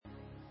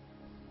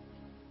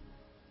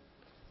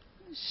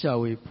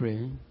Shall we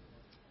pray?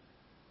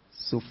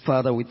 So,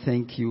 Father, we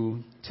thank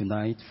you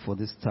tonight for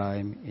this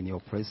time in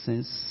your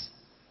presence.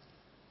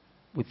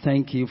 We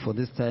thank you for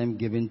this time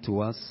given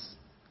to us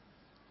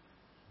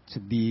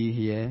to be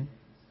here,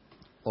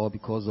 all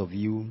because of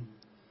you,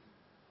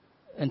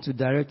 and to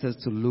direct us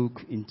to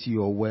look into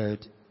your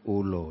word, O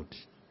Lord.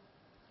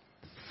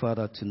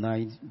 Father,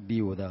 tonight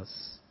be with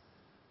us.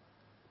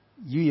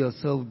 You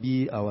yourself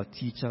be our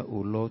teacher, O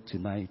Lord,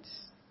 tonight,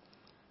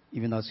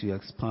 even as you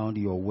expound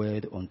your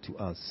word unto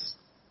us.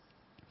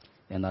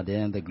 And at the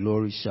end, the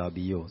glory shall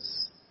be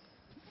yours.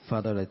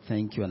 Father, I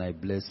thank you and I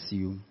bless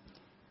you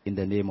in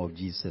the name of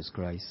Jesus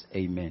Christ.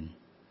 Amen.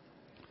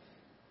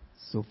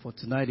 So for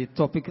tonight, the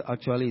topic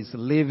actually is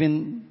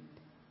living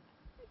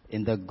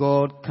in the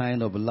God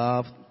kind of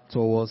love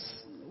towards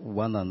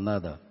one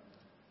another.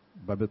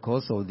 But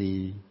because of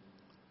the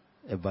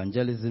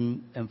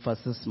evangelism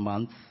emphasis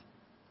month,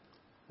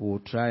 we'll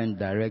try and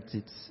direct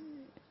it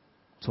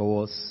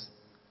towards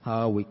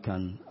how we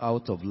can,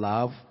 out of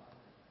love,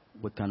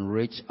 we can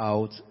reach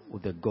out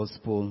with the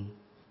gospel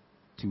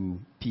to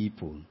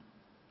people.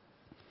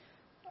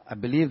 I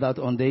believe that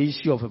on the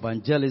issue of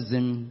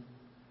evangelism,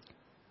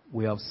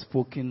 we have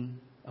spoken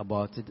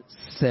about it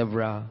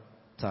several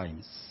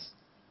times.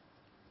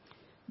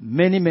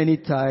 Many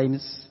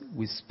times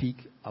we speak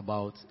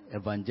about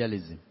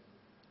evangelism.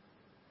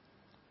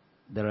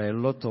 There are a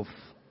lot of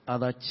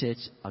other church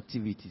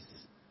activities,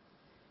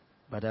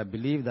 but I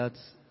believe that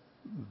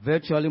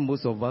virtually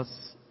most of us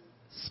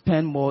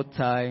spend more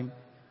time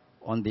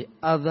on the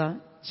other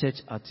church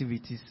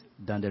activities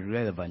than the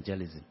real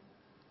evangelism.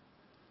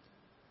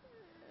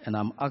 And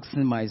I'm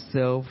asking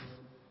myself,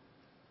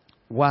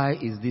 why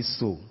is this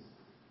so?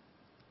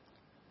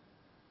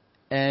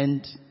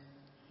 And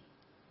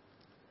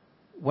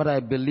what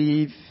I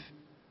believe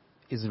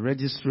is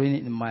registering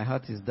in my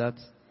heart is that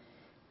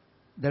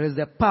there is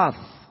a path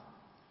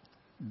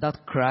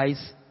that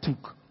Christ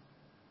took.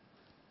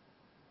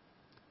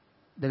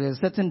 There is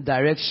a certain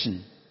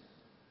direction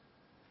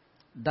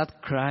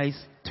that Christ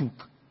took.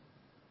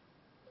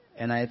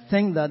 And I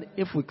think that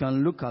if we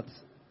can look at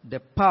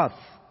the path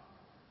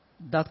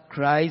that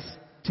Christ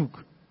took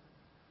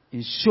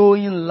in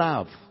showing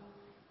love,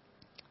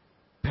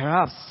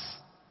 perhaps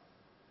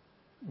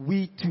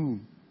we too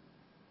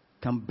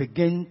can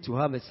begin to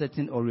have a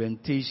certain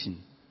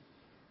orientation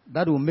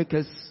that will make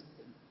us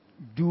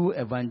do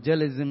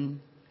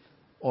evangelism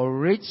or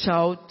reach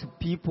out to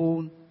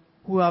people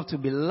who have to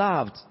be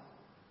loved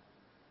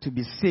to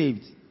be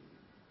saved,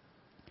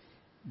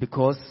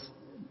 because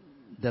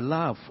the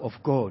love of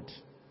God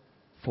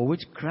for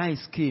which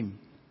Christ came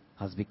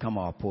has become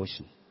our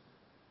portion.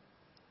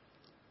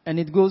 And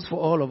it goes for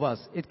all of us.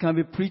 It can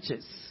be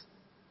preachers,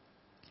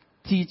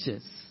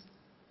 teachers.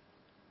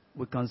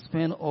 We can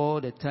spend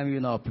all the time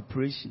in our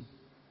preparation,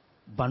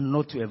 but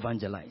not to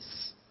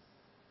evangelize.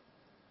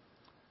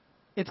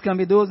 It can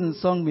be those in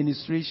song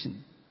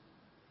ministration.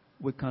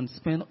 We can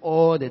spend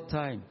all the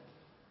time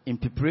in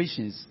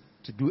preparations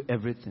to do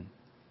everything,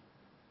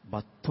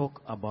 but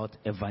talk about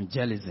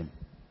evangelism.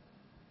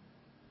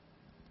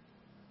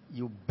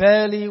 You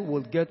barely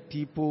will get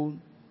people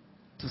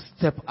to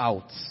step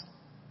out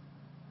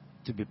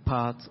to be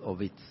part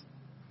of it.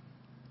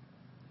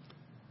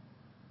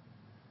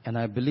 And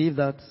I believe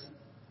that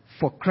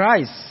for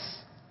Christ,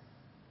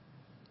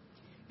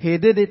 He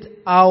did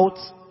it out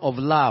of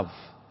love.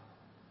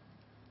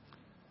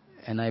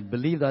 And I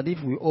believe that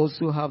if we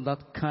also have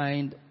that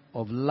kind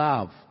of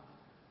love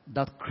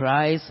that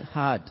Christ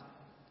had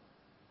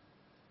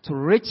to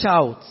reach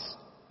out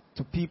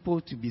to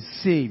people to be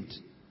saved,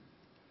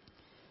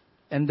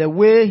 and the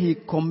way He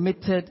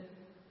committed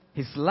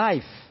His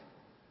life,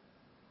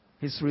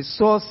 His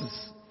resources,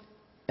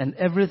 and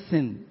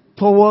everything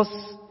towards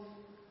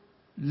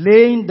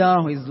laying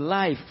down His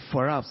life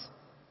for us,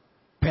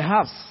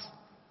 perhaps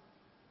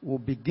we'll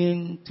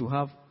begin to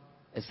have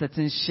a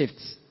certain shift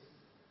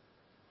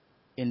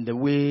in the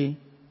way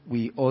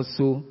we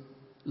also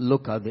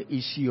look at the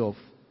issue of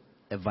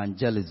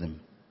evangelism.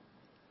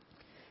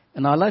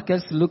 And I'd like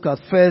us to look at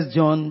 1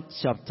 John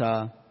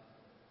chapter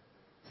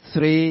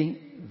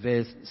 3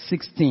 verse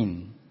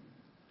 16.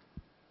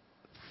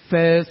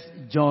 1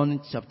 John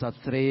chapter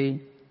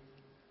 3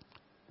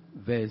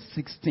 verse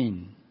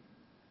 16.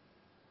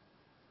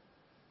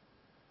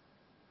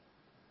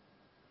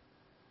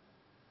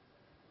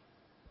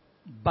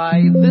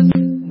 By this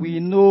we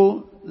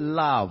know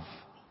love,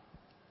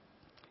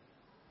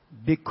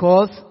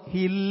 because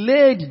He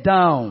laid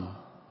down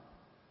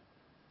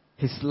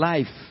His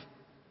life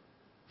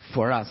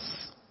for us.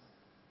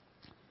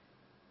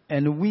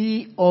 And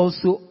we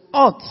also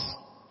ought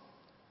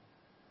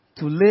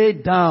to lay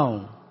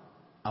down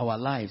our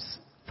lives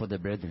for the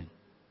brethren.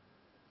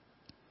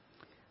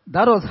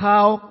 That was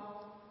how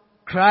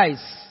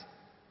Christ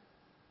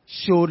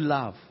showed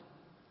love.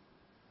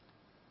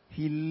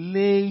 He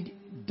laid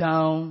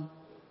down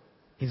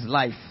His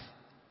life.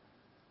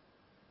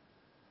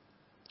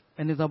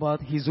 And it's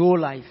about His whole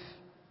life.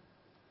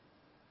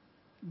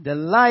 The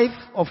life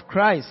of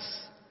Christ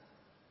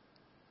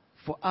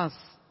for us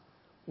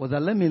was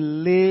that let me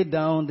lay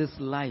down this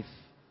life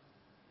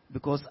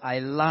because I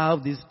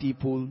love these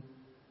people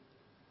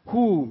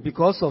who,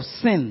 because of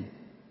sin,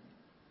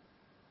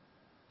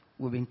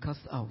 we've been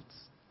cast out.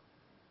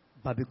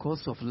 But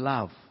because of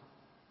love,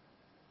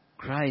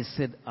 Christ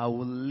said, I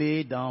will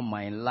lay down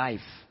my life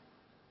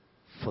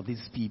for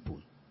these people.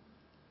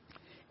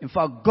 In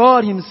fact,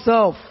 God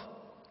himself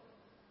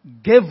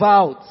gave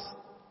out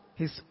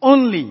his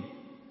only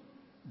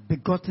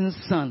begotten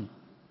Son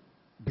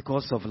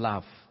because of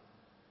love.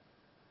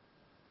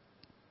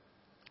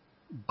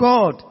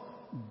 God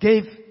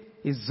gave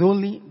his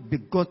only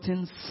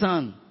begotten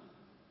Son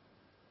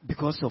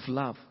because of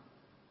love.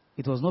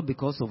 It was not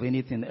because of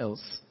anything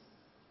else.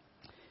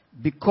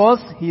 Because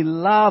he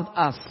loved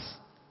us,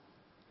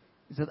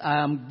 he said,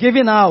 I am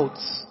giving out.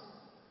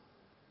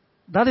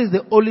 That is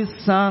the only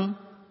Son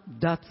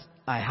that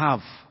I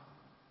have.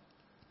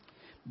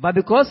 But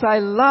because I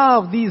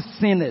love these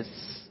sinners,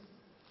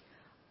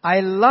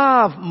 I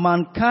love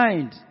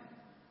mankind,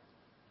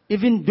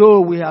 even though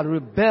we have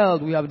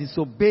rebelled, we have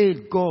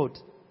disobeyed God.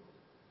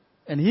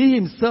 And he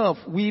himself,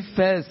 we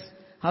first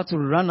had to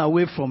run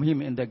away from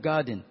him in the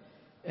garden.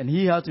 And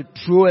he had to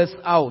throw us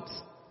out.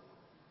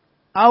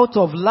 Out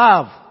of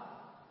love,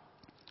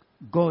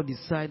 God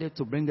decided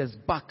to bring us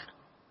back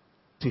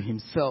to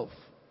himself.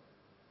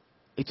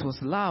 It was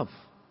love.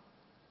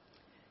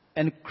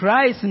 And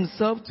Christ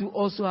himself too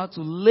also had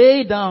to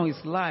lay down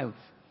his life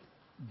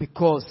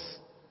because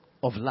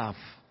of love.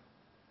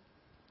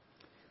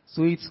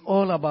 So it's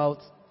all about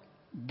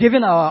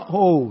giving our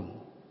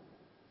whole,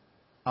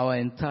 our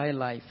entire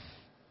life.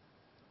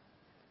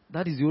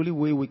 That is the only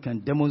way we can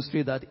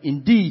demonstrate that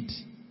indeed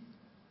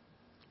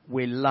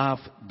we love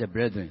the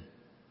brethren.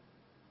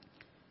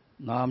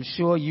 Now I'm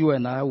sure you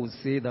and I will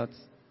say that,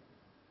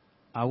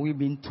 are we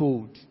being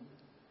told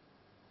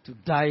to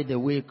die the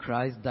way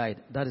Christ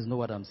died? That is not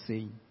what I'm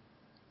saying.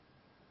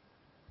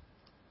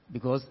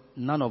 Because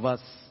none of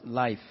us'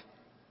 life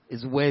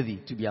is worthy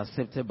to be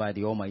accepted by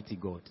the Almighty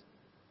God.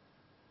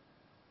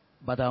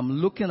 But I'm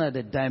looking at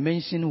the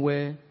dimension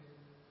where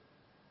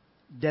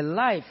the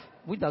life,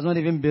 which does not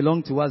even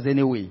belong to us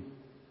anyway,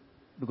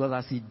 because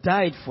as he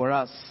died for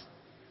us,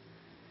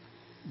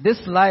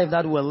 this life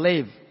that we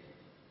live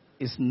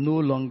is no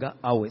longer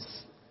ours,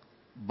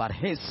 but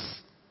his.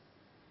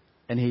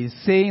 And he is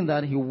saying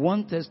that he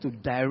wants us to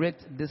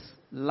direct this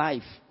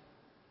life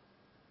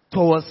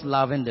towards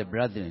loving the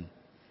brethren.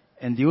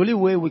 And the only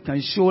way we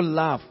can show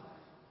love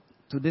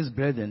to these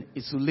brethren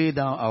is to lay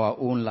down our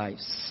own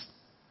lives.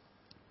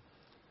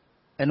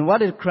 And what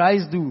did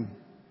Christ do?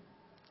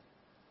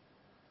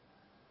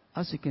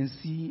 As you can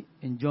see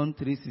in John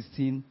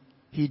 3:16,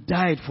 he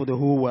died for the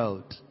whole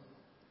world.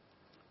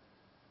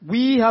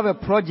 We have a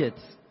project,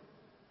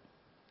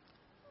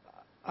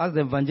 as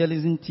the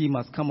evangelism team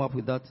has come up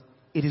with that,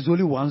 it is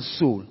only one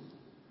soul.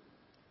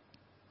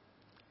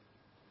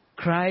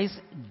 Christ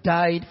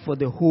died for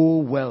the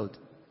whole world.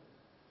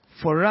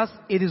 For us,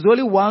 it is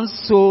only one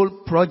soul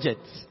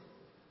project.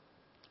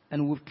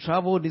 And we've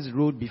traveled this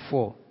road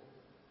before.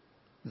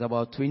 It's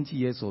about 20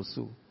 years or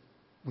so.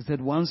 We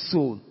said one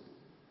soul.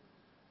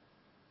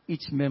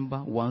 Each member,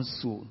 one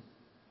soul.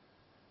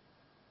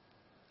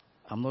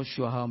 I'm not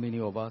sure how many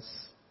of us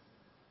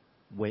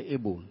were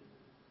able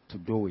to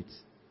do it.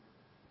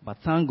 But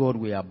thank God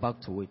we are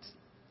back to it.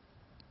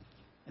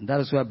 And that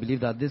is why I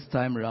believe that this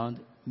time around,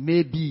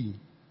 maybe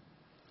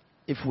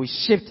if we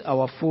shift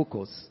our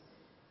focus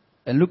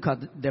and look at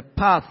the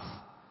path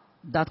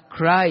that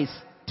Christ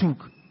took,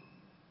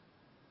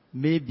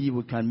 maybe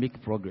we can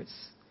make progress.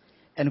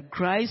 And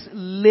Christ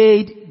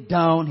laid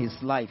down his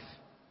life.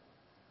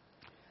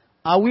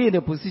 Are we in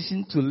a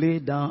position to lay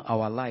down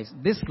our lives?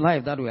 This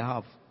life that we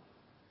have.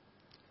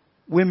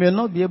 We may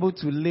not be able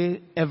to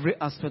lay every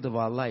aspect of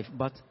our life,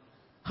 but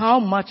how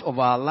much of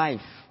our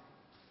life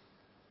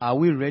are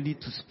we ready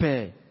to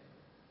spare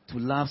to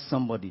love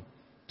somebody,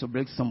 to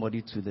bring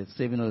somebody to the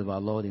saving of our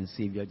Lord and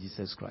Savior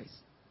Jesus Christ?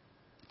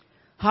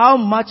 How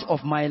much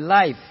of my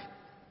life,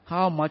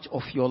 how much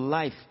of your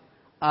life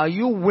are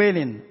you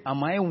willing,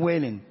 am I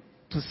willing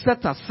to set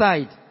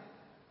aside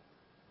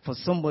for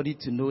somebody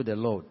to know the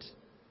Lord?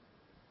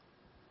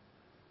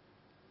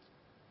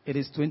 It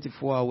is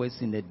 24 hours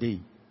in a day.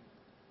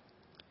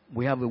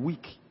 We have a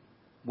week.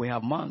 We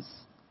have months.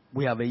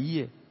 We have a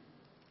year.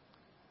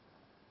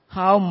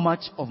 How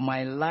much of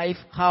my life,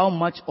 how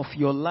much of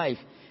your life,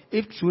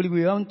 if truly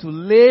we want to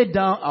lay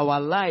down our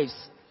lives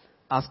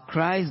as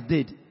Christ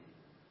did,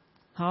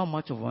 how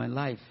much of my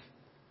life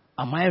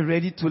am I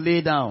ready to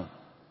lay down?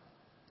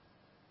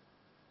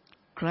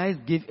 Christ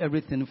gave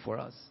everything for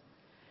us.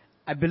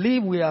 I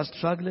believe we are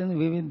struggling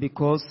with it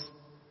because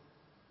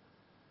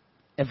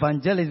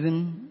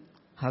evangelism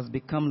has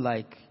become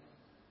like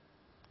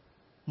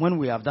when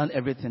we have done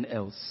everything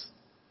else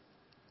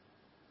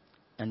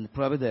and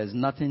probably there is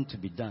nothing to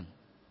be done,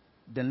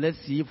 then let's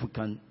see if we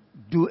can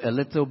do a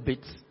little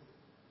bit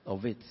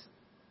of it.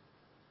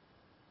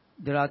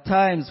 There are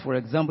times, for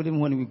example, even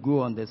when we go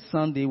on the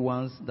Sunday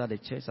ones that the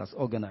church has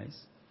organized,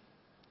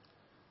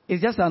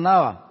 it's just an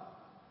hour.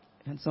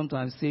 And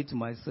sometimes I say to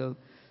myself,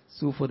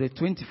 So for the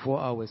 24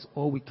 hours,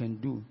 all we can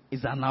do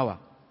is an hour.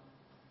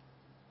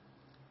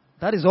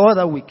 That is all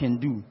that we can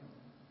do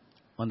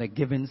on a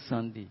given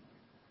Sunday.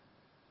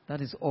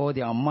 That is all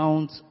the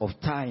amount of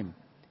time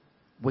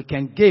we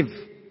can give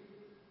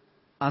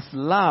as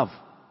love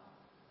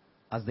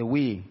as the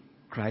way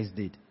Christ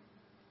did.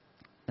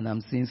 And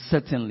I'm saying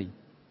certainly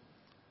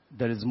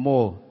there is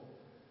more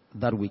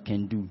that we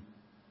can do.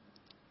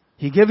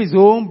 He gave his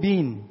own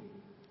being.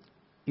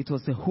 It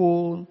was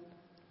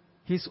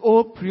his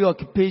whole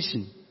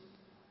preoccupation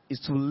is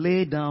to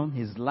lay down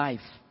his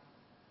life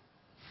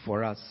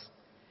for us.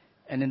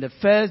 And in the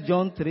 1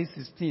 John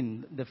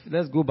 3:16,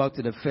 let's go back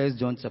to the 1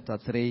 John chapter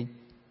 3,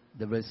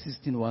 the verse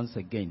 16 once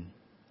again.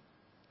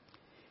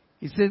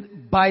 He says,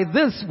 by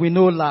this we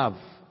know love,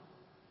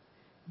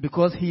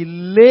 because he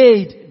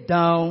laid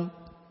down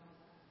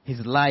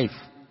his life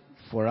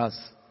for us.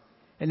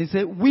 And he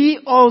said, we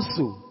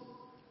also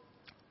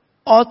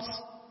ought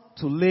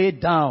to lay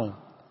down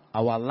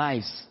our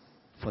lives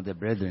for the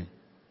brethren.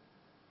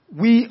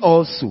 We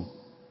also.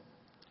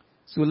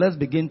 So let's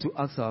begin to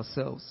ask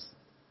ourselves,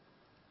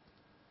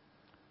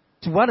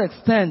 to what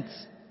extent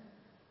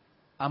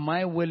am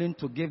I willing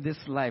to give this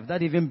life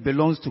that even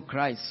belongs to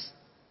Christ?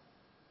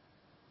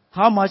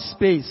 How much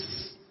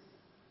space?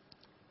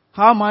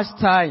 How much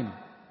time?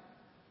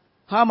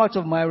 How much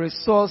of my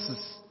resources,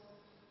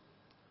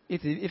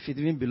 if it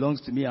even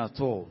belongs to me at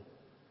all,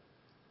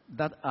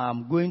 that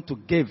I'm going to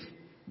give,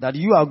 that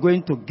you are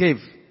going to give,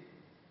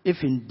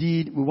 if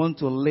indeed we want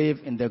to live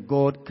in the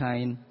God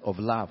kind of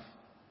love?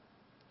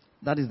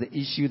 That is the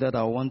issue that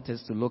I want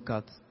us to look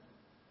at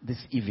this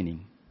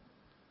evening.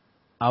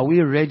 Are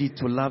we ready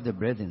to love the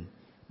brethren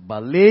by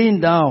laying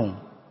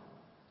down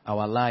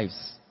our lives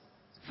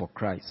for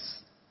Christ?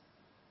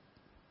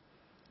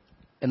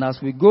 And as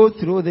we go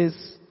through this,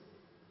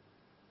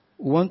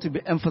 we want to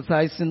be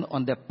emphasizing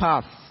on the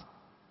path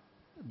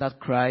that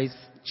Christ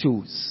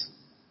chose.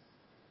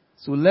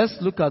 So let's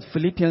look at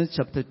Philippians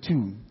chapter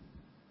 2,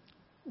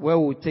 where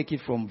we'll take it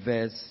from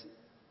verse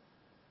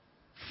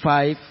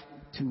 5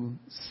 to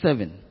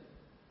 7.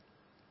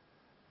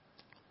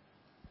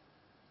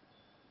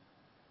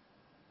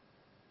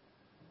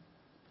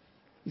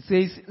 It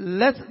says,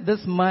 let this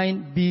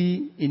mind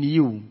be in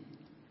you,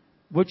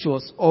 which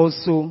was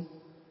also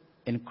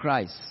in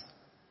Christ.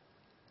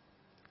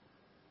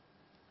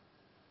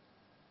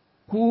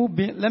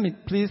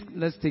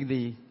 Let's take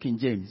the King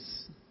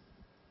James.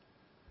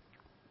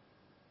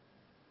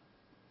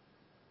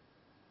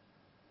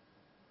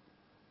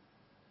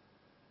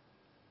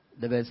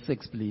 The verse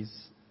 6, please.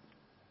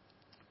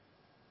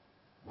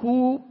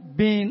 Who,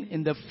 being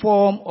in the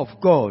form of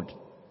God,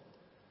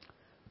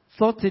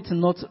 thought it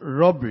not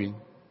robbery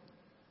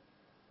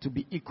to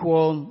be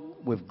equal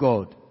with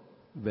God.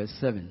 Verse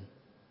 7.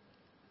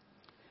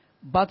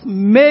 But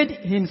made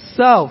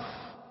himself,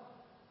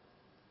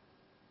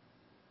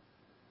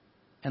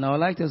 and I would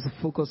like us to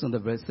focus on the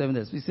verse 7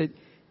 as we said,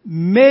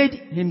 made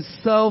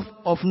himself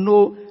of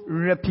no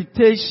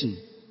reputation,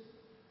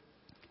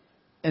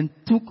 and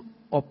took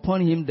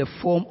upon him the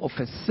form of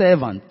a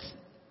servant,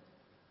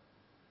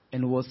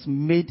 and was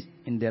made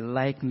in the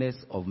likeness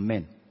of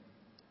men.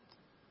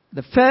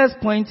 The first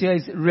point here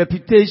is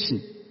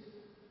reputation.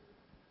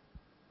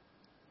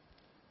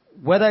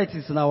 Whether it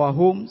is in our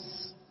homes,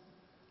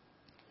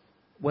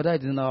 whether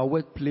it is in our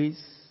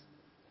workplace,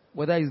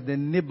 whether it's the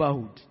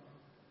neighborhood,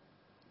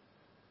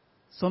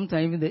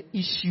 sometimes even the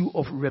issue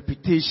of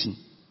reputation.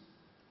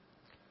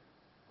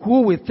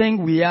 Who we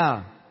think we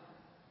are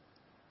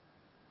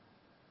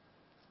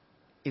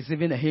is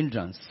even a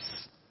hindrance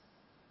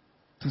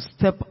to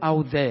step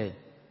out there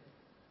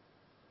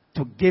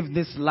to give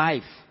this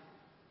life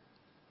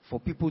for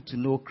people to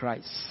know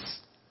Christ.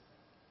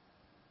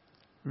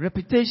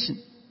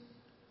 Reputation.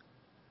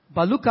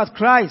 But look at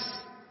Christ.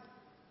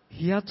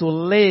 He had to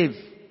live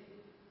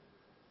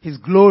his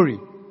glory.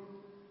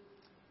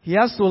 He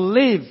has to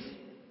live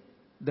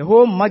the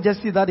whole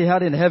majesty that he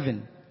had in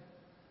heaven,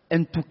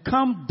 and to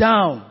come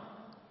down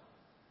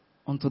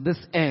onto this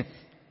earth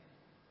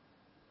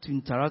to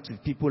interact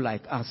with people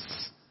like us,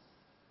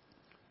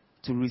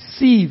 to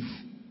receive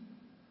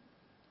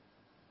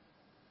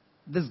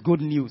this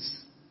good news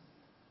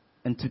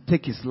and to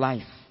take his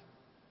life.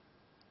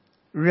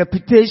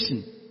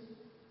 Reputation.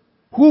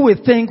 Who we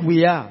think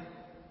we are.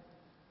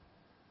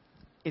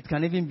 It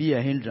can even be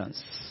a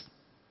hindrance.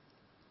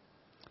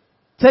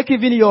 Take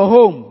even your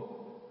home,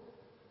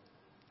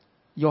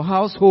 your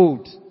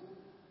household.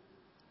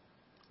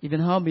 Even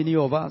how many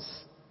of us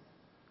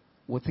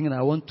were thinking,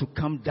 I want to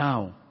come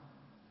down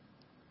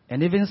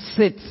and even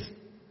sit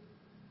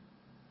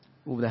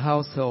with the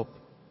house help,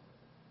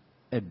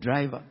 a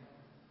driver,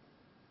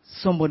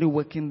 somebody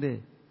working there.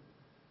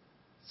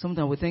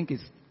 Sometimes we think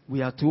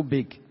we are too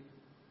big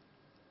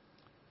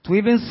to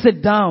even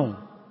sit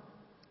down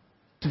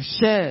to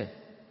share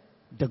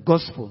the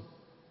gospel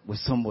with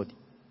somebody.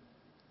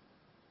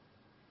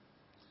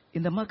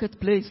 In the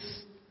marketplace,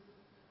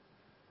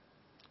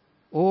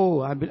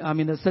 I'm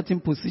in a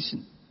certain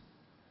position.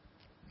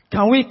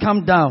 Can we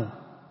come down?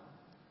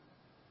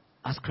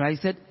 As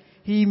Christ said,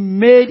 he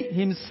made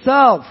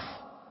himself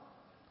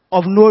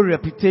of no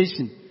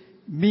reputation.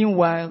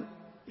 Meanwhile,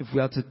 if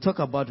we are to talk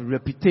about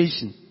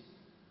reputation,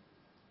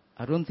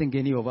 I don't think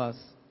any of us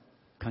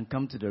can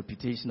come to the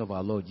reputation of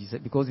our Lord Jesus,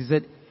 because he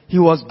said he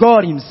was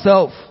God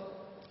himself.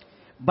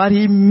 But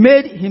he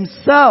made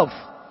himself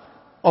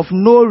of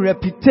no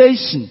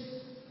reputation.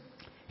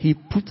 He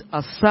put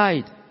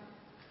aside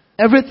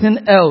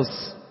everything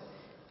else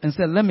and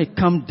said, let me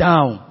come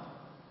down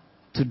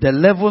to the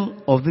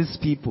level of these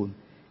people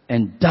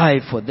and die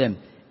for them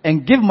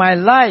and give my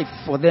life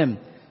for them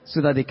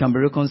so that they can be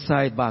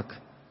reconciled back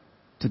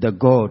to the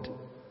God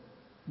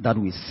that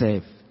we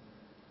serve.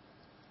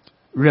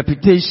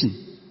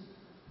 Reputation.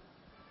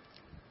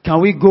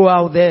 Can we go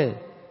out there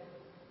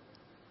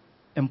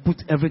and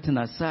put everything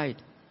aside?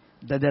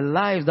 That the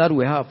lives that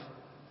we have,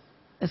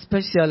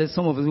 especially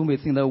some of us who may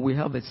think that we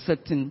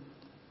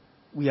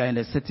are in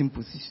a certain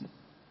position.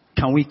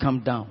 Can we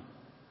come down?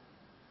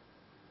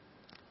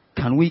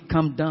 Can we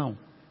come down?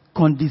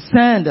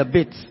 Condescend a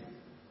bit.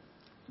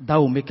 That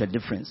will make a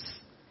difference.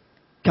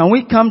 Can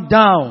we come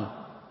down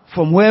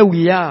from where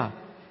we are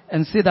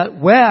and say that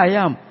where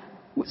I am,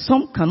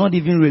 some cannot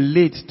even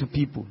relate to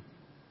people.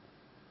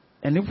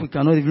 And if we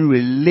cannot even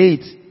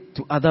relate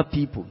to other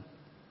people,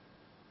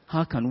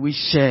 how can we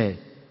share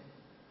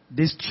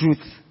this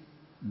truth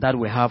that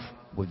we have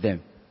with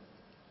them?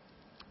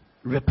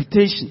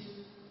 Reputation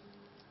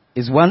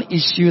is one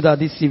issue that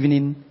this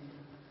evening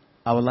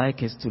I would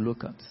like us to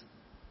look at.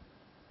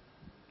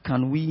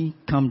 Can we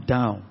come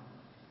down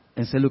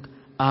and say, look,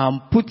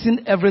 I'm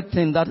putting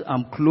everything that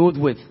I'm clothed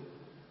with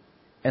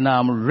and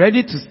I'm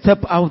ready to step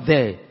out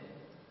there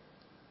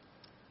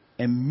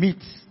and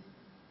meet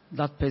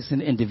that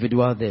person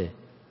individual there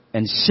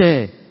and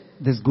share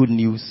this good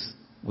news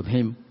with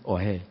him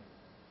or her.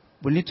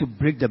 We need to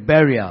break the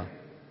barrier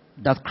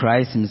that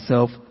Christ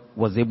himself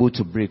was able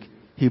to break.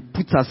 He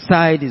put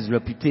aside his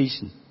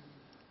reputation.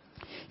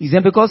 He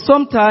said, because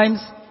sometimes,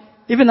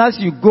 even as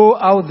you go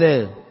out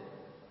there,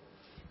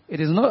 it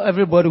is not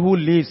everybody who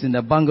lives in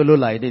a bungalow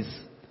like this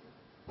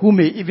who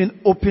may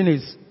even open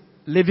his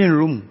living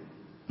room,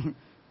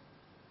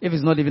 if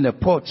it's not even a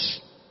porch,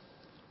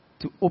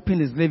 to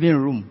open his living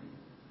room,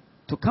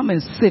 to come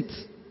and sit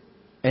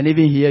and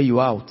even hear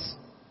you out.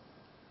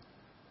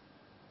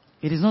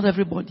 It is not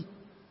everybody.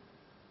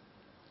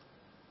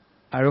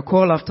 I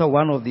recall after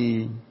one of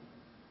the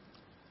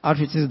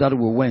outreaches that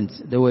we went,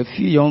 there were a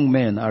few young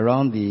men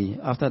around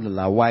after the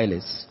La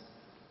Wireless.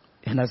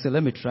 And I said,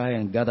 let me try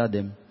and gather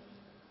them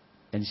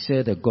and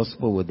share the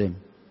gospel with them.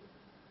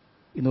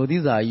 You know,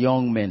 these are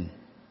young men.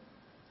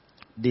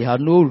 They had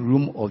no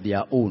room of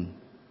their own.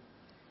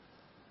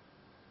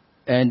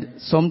 And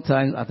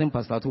sometimes, I think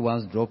Pastor Atu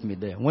once dropped me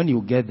there. When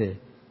you get there,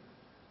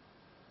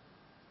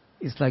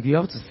 it's like you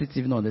have to sit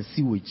even on the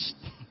sewage.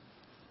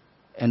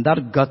 And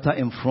that gutter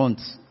in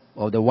front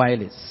of the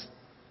wireless,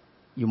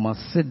 you must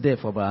sit there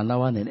for about an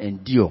hour and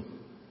endure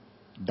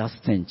that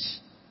stench.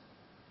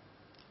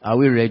 Are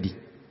we ready?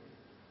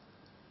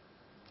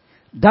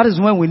 That is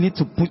when we need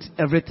to put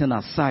everything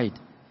aside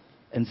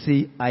and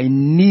say, I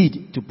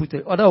need to put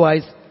it.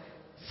 Otherwise,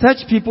 such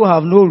people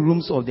have no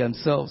rooms of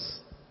themselves.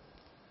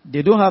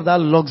 They don't have that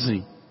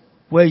luxury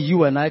where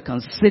you and I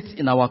can sit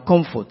in our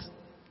comfort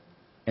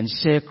and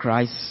share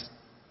Christ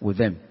with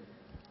them.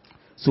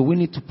 So we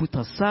need to put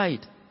aside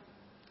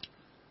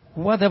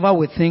whatever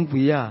we think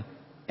we are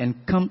and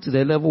come to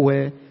the level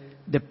where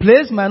the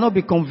place might not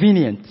be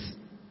convenient.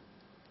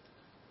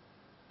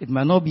 It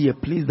might not be a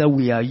place that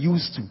we are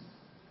used to,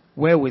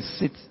 where we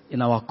sit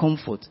in our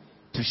comfort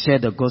to share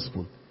the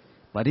gospel.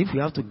 But if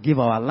we have to give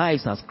our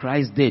lives as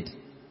Christ did,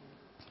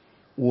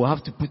 we'll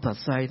have to put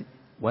aside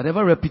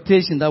whatever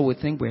reputation that we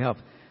think we have.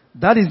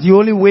 That is the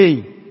only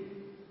way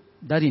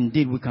that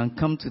indeed we can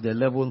come to the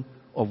level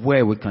of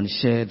where we can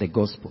share the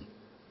gospel.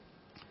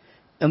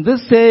 In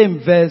this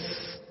same verse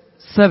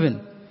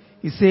 7,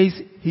 he says,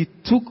 he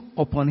took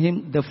upon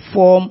him the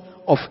form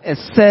of a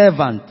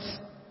servant.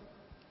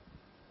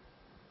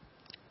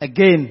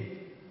 Again,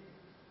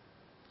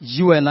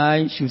 you and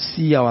I should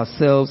see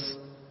ourselves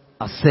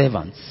as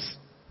servants.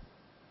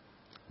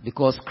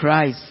 Because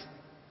Christ,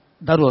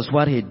 that was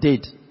what he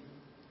did.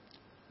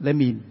 Let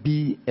me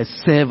be a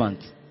servant,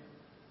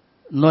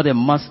 not a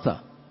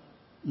master,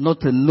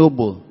 not a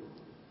noble,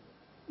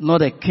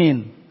 not a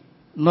king,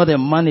 not a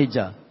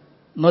manager,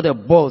 not a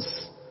boss,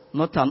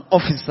 not an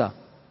officer,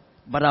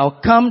 but I'll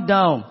come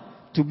down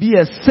to be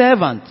a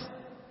servant.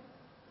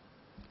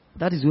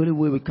 That is the only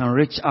way we can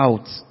reach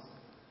out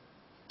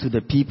to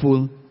the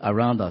people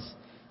around us.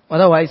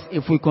 Otherwise,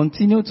 if we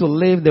continue to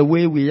live the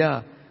way we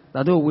are,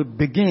 that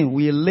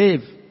we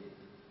live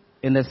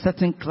in a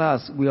certain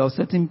class, we are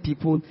certain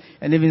people,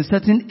 and even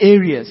certain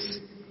areas,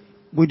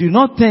 we do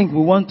not think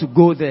we want to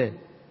go there,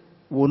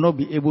 we will not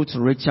be able to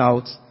reach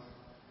out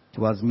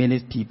to as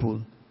many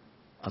people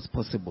as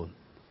possible.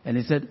 And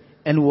he said,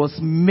 and was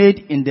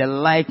made in the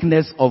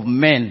likeness of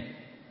men.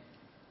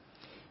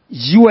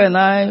 You and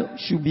I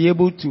should be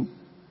able to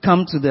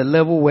come to the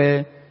level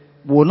where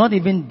we will not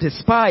even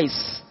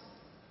despise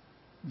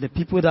the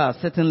people that are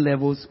at certain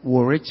levels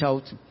will reach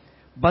out to.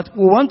 But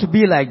we want to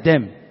be like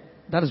them.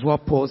 That is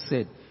what Paul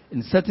said.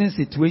 In certain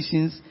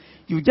situations,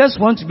 you just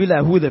want to be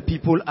like who the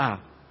people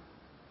are.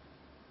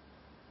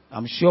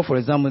 I'm sure, for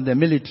example, in the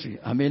military,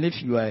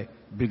 if you are a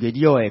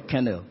brigadier or a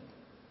colonel,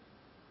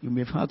 you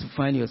may have to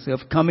find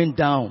yourself coming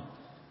down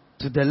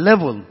to the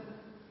level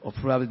of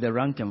probably the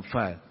rank and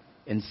file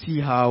and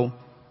see how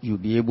you'll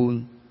be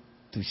able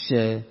to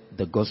share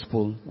the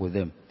gospel with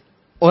them.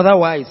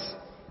 Otherwise,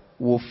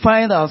 we'll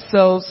find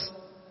ourselves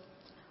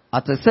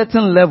at a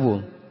certain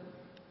level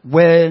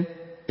where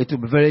it will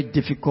be very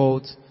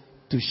difficult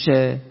to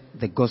share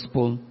the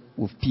gospel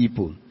with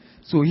people.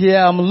 So here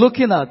I'm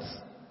looking at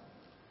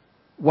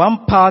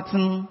one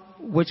pattern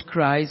which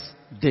Christ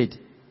did.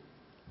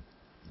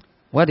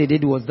 What he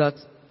did was that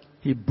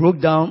he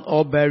broke down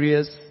all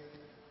barriers,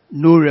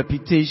 no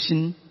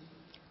reputation,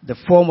 the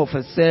form of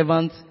a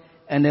servant,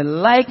 and the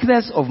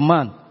likeness of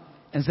man,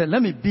 and said,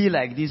 let me be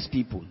like these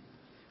people.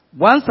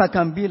 Once I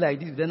can be like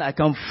this, then I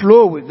can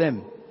flow with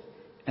them.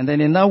 And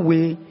then in that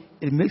way,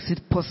 it makes it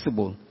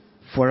possible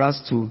for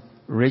us to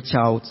reach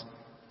out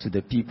to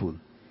the people.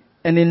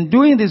 And in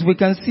doing this, we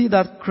can see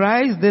that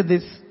Christ did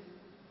this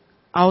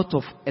out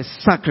of a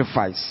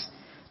sacrifice.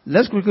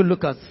 Let's quickly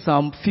look at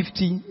Psalm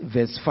 50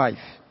 verse 5.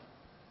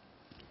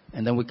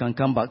 And then we can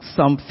come back.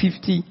 Psalm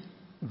 50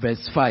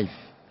 verse 5.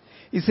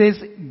 It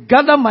says,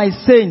 gather my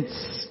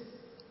saints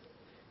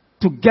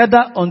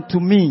together unto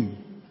me.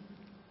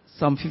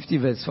 Psalm 50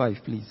 verse 5,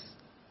 please.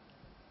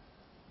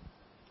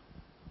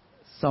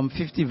 Psalm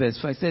 50 verse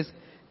 5 says,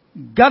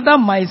 gather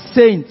my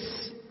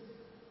saints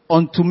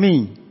unto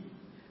me,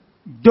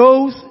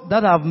 those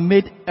that have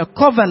made a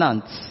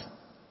covenant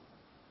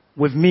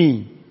with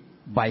me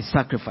by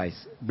sacrifice.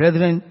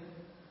 Brethren,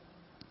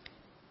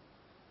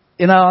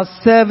 in our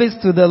service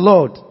to the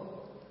Lord,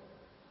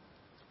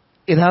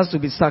 it has to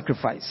be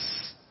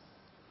sacrifice.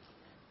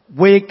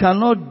 We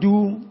cannot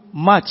do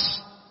much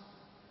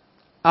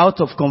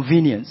out of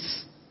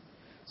convenience.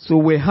 So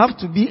we have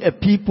to be a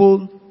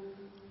people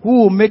who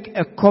will make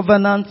a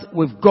covenant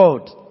with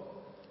God.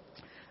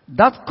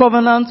 That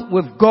covenant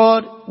with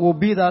God will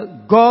be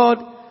that God,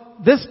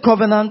 this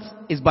covenant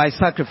is by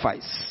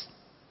sacrifice.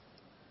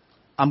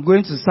 I'm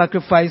going to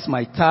sacrifice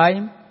my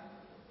time.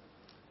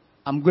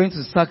 I'm going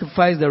to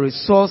sacrifice the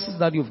resources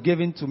that you've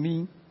given to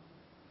me.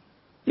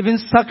 Even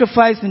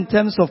sacrifice in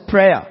terms of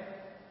prayer.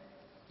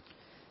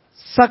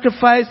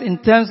 Sacrifice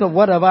in terms of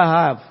whatever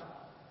I have.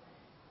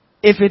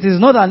 If it is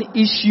not an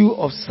issue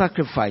of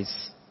sacrifice,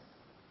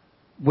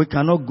 we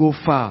cannot go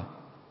far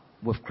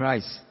with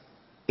Christ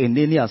in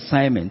any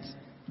assignment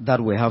that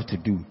we have to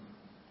do.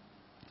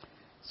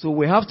 So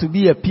we have to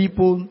be a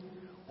people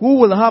who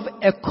will have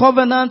a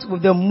covenant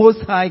with the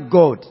Most High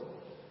God.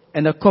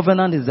 And a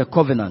covenant is a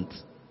covenant.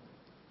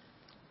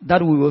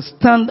 That we will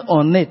stand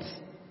on it.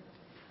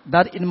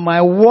 That in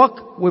my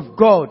walk with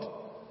God,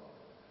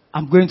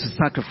 I'm going to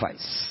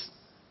sacrifice.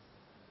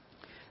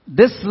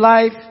 This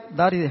life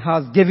that He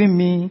has given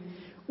me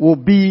will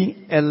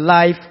be a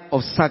life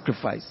of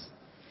sacrifice.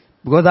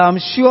 Because I'm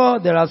sure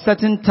there are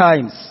certain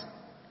times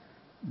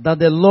that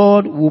the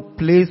Lord will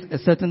place a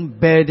certain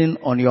burden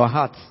on your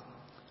heart.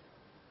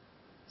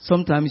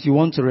 Sometimes you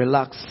want to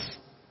relax.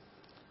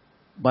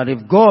 But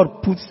if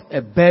God puts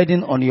a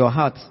burden on your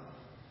heart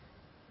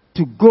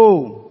to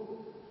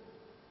go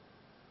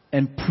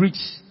and preach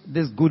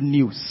this good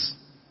news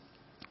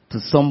to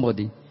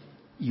somebody,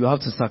 you have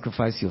to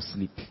sacrifice your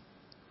sleep.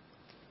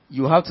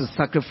 You have to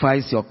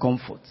sacrifice your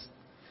comfort.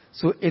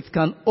 So it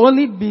can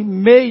only be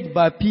made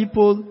by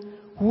people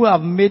who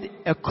have made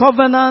a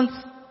covenant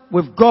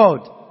with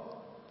God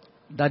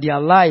that their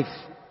life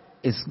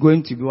is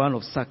going to be one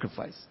of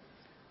sacrifice.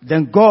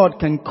 Then God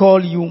can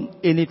call you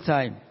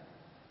anytime.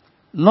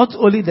 Not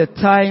only the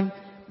time,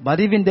 but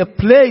even the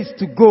place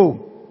to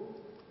go.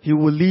 He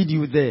will lead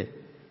you there.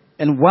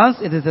 And once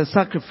it is a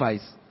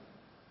sacrifice,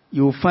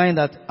 you will find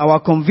that our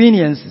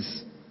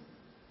conveniences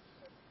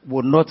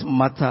will not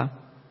matter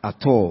at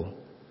all.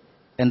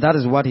 And that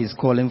is what He's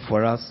calling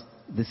for us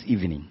this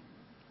evening.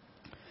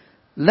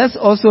 Let's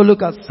also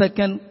look at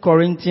 2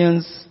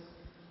 Corinthians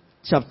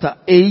chapter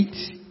 8,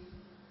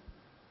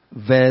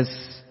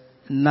 verse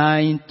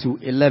 9 to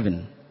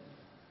 11.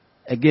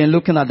 Again,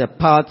 looking at the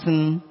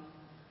pattern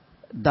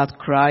that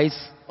Christ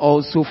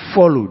also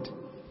followed,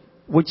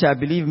 which I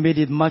believe made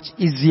it much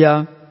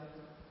easier.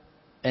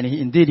 And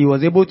he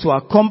was able to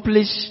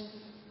accomplish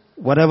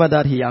whatever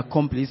that He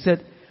accomplished. He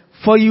said,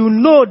 for you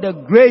know the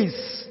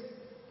grace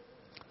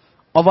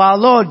of our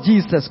Lord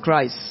Jesus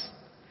Christ,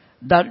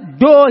 that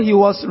though He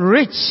was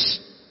rich,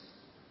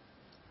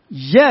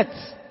 yet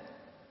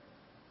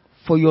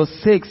for your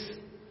sakes,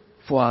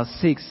 for our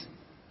sakes,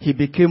 He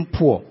became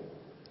poor,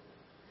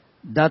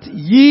 that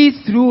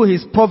ye through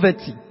His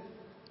poverty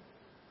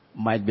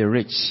might be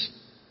rich.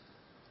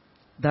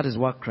 That is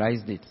what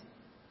Christ did.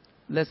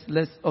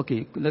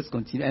 Let's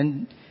continue.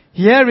 And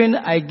herein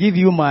I give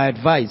you my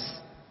advice,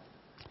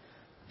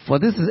 for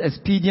this is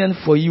expedient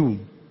for you,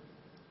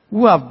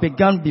 who have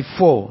begun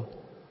before,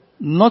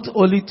 not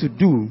only to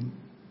do,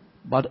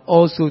 but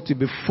also to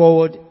be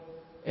forward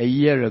a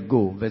year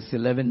ago. Verse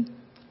 11.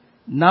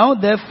 Now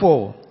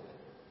therefore,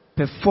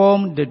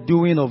 perform the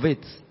doing of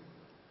it,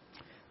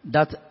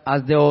 that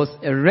as there was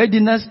a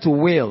readiness to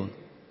will,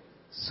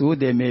 so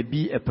there may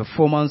be a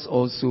performance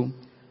also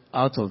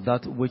out of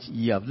that which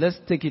ye have. Let's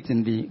take it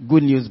in the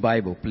Good News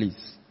Bible, please.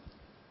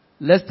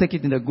 Let's take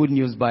it in the Good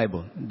News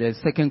Bible. There's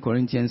 2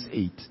 Corinthians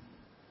 8.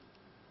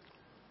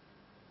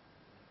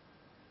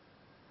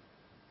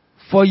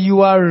 For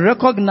you are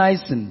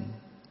recognizing...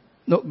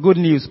 No, Good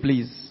News,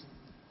 please.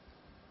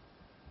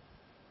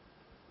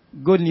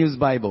 Good News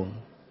Bible.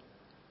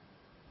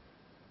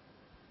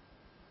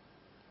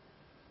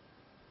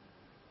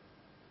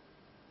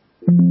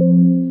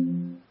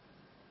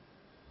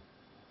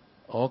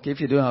 Okay, if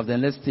you don't have,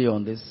 then let's stay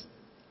on this.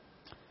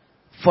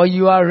 For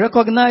you are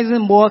recognizing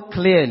more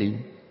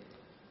clearly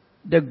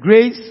the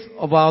grace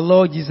of our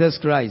Lord Jesus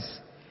Christ,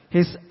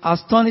 His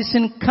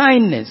astonishing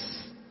kindness,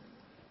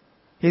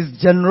 His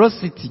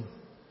generosity,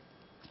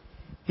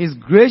 His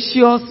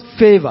gracious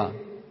favor,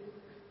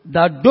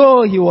 that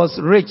though He was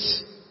rich,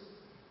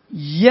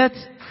 yet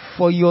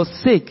for your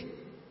sake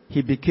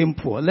He became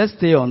poor. Let's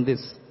stay on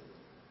this.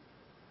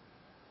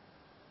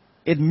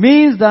 It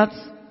means that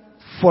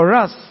for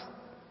us,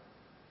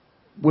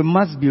 we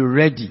must be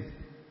ready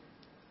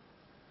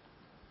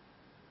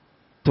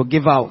to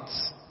give out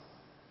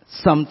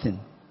something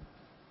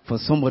for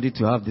somebody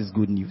to have this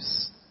good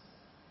news.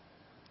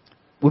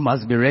 We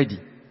must be ready.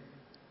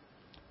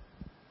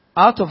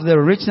 Out of the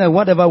richness,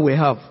 whatever we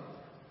have,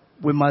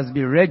 we must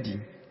be ready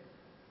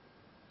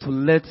to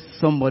let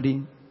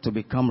somebody to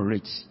become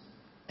rich,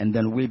 and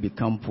then we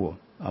become poor.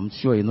 I'm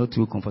sure you're not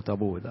too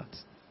comfortable with that.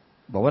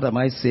 But what am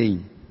I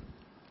saying?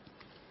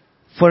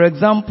 For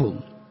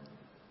example,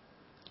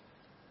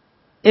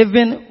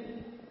 even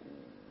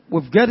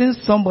with getting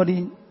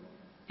somebody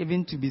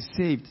even to be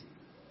saved,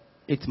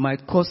 it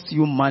might cost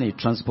you money,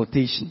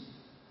 transportation.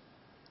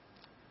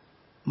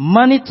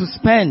 Money to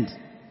spend,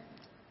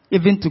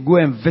 even to go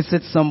and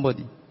visit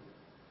somebody,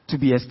 to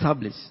be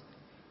established.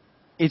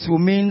 It will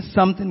mean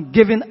something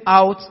given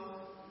out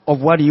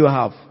of what you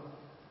have.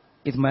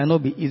 It might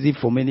not be easy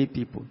for many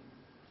people.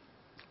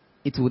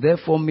 It will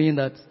therefore mean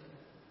that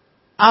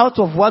out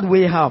of what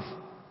we have,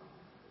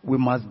 we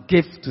must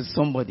give to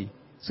somebody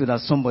so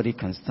that somebody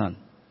can stand.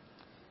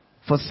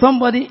 For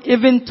somebody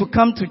even to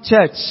come to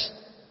church,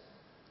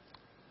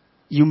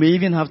 you may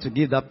even have to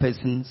give that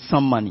person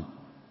some money.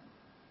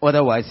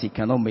 Otherwise, he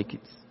cannot make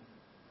it.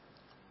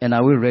 And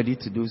are we ready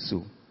to do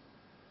so?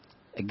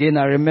 Again,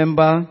 I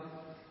remember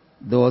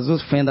there was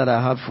this friend that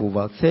I had for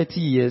over 30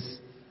 years.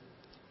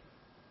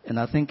 And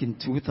I think in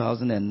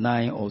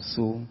 2009 or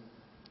so,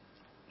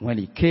 when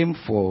he came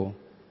for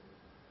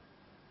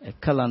a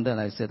calendar,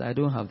 and I said, I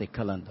don't have the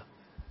calendar.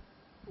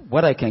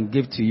 What I can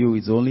give to you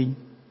is only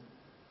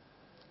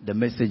the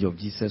message of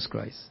Jesus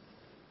Christ.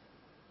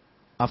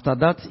 After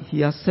that,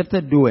 he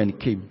accepted though and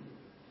came.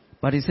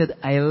 But he said,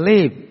 I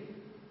live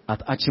at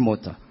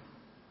Achimota.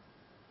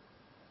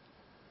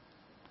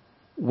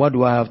 What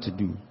do I have to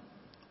do?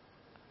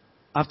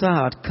 After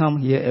I had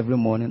come here every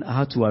morning, I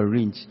had to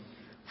arrange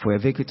for a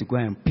vehicle to go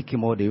and pick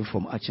him all the way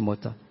from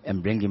Achimota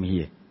and bring him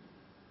here.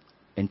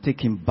 And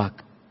take him back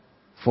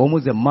for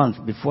almost a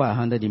month before I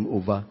handed him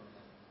over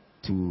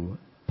to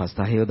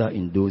Pastor Hilda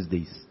in those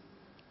days.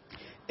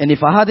 And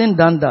if I hadn't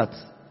done that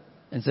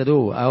and said,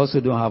 oh, I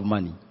also don't have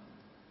money.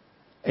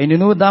 And you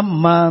know, that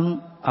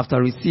man, after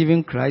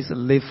receiving Christ,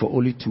 lived for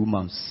only 2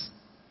 months.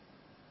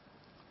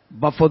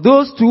 But for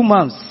those 2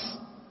 months,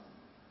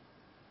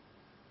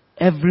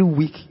 every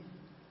week,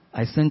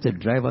 I sent a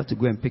driver to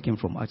go and pick him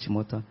from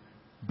Achimota,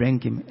 bring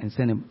him and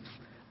send him.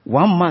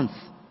 1 month,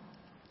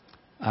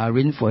 I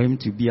arranged for him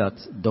to be at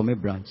Dome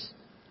branch.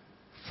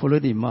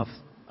 Followed him up.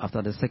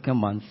 After the 2nd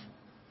month,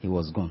 he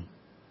was gone.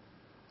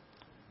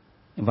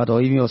 In fact,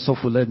 even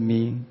Osofo led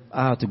me,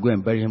 I had to go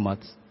and bury him at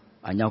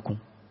Anyaku.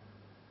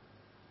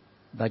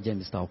 That day,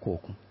 Mr.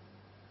 Okoku.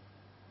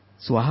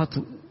 So I had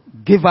to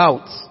give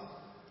out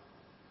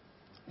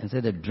and say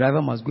the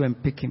driver must go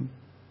and pick him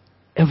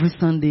every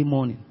Sunday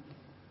morning,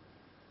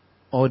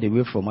 all the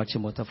way from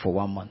Achimota for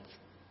 1 month.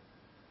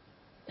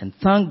 And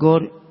thank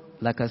God,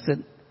 like I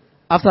said,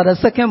 after the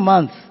 2nd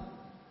month,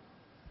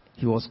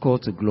 he was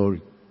called to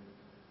glory.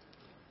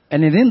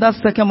 And in that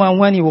 2nd month,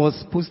 when he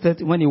was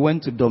posted, when he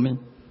went to Domi,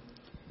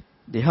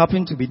 they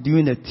happened to be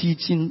doing a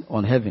teaching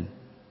on heaven.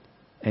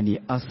 And he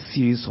asked a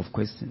series of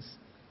questions.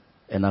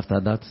 And after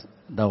that,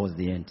 that was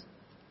the end.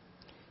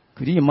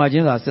 Could you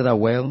imagine that I said that,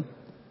 well,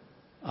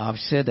 I have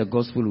shared the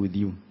gospel with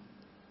you.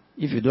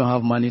 If you don't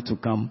have money to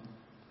come,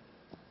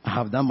 I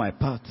have done my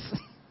part.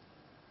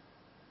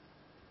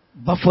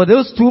 But for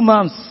those 2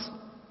 months,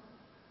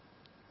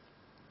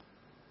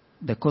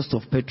 the cost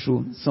of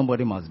petrol,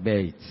 somebody must bear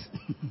it.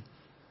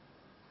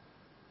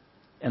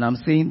 And I'm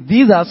saying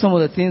these are some of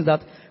the things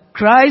that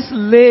Christ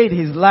laid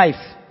his life.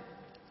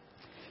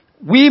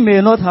 We may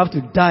not have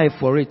to die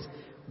for it,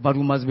 but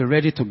we must be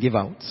ready to give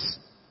out.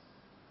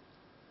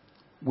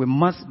 We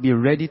must be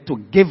ready to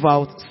give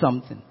out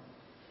something.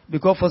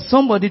 Because for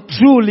somebody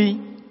truly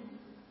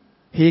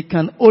He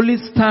can only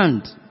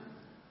stand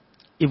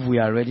if we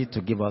are ready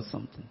to give out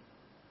something.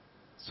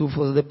 So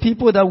for the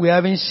people that we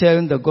haven't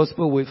sharing the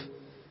gospel with,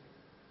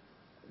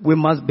 we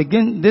must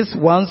begin this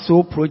one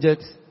soul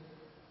project.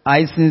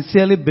 I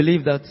sincerely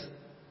believe that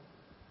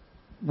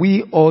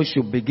we all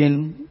should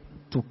begin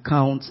to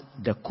count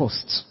the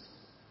cost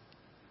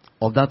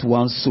of that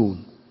one soul.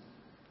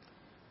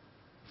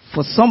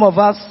 For some of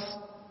us,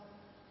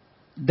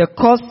 the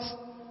cost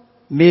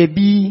may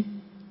be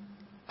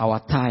our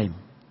time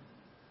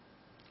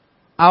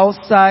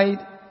outside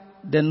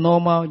the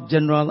normal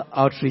general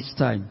outreach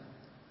time.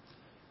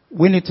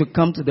 We need to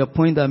come to the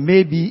point that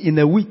maybe in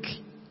a week,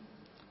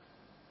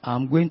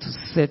 I'm going to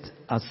set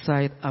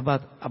aside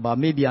about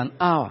maybe an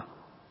hour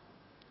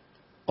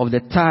of the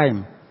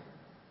time.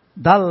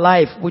 That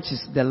life, which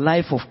is the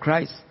life of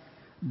Christ,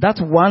 that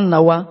 1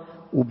 hour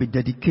will be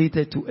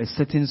dedicated to a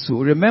certain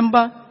soul.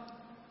 Remember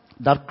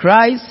that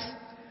Christ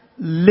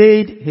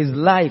laid his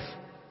life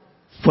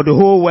for the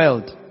whole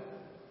world.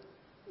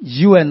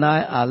 You and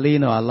I are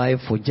laying our life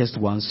for just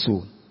one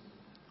soul.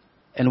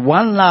 And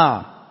 1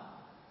 hour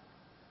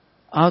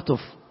out of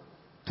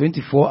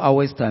 24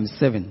 hours times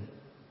 7,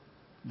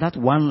 that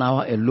 1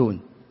 hour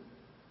alone,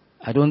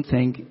 I don't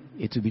think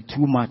it will be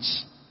too much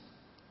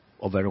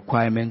of a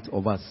requirement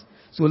of us.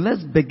 So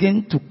let's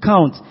begin to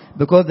count,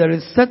 because there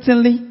is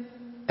certainly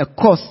a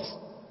cost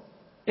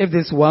if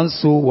this one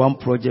soul, one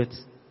project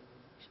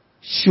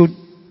should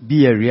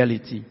be a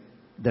reality.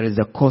 There is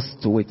a cost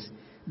to it.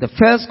 The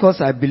first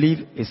cost, I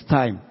believe, is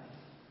time.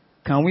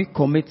 Can we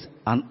commit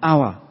an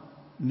hour,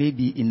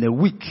 maybe in a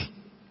week,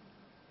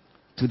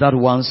 to that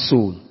one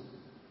soul?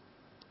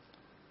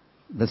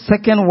 The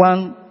second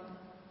one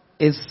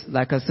is,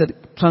 like I said,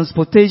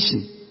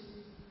 transportation.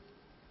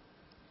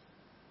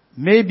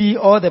 Maybe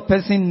all the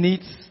person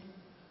needs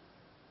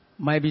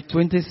might be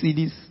 20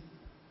 cedis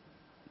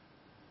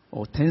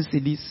or 10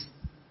 cedis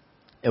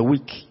a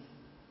week.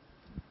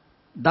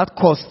 That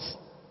cost,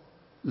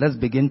 let's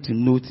begin to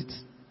note it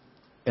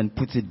and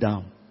put it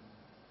down.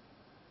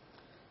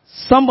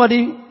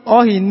 Somebody,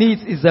 all he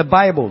needs is a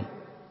Bible.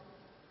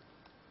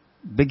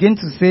 Begin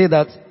to say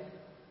that,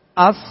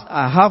 as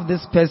I have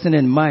this person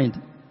in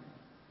mind,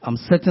 I'm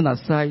setting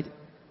aside,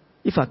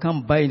 if I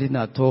can't buy anything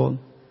at all,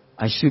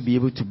 I should be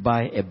able to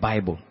buy a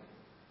Bible.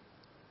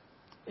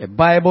 A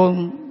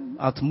Bible,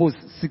 at most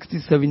 60,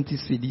 70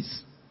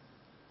 CDs.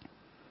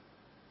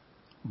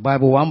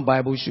 One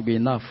Bible should be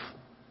enough.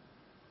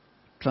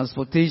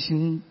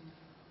 Transportation,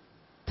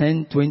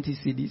 10, 20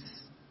 CDs.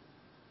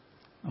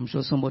 I'm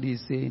sure somebody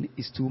is saying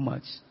it's too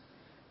much.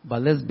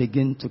 But let's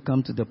begin to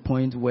come to the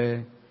point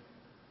where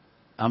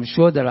I'm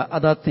sure there are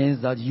other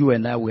things that you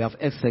and I, we have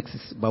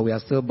excesses, but we are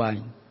still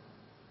buying.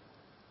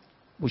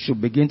 We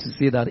should begin to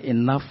say that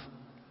enough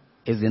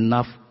is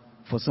enough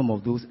for some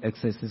of those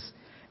excesses.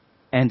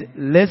 And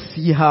let's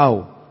see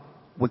how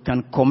we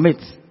can commit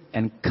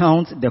and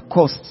count the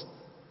cost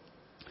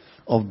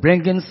of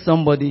bringing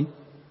somebody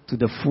to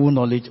the full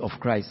knowledge of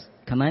Christ.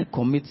 Can I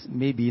commit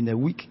maybe in a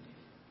week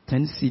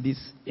 10 CDs,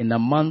 in a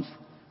month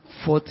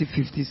 40,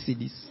 50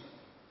 CDs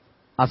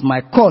as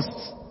my cost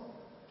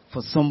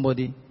for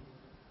somebody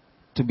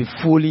to be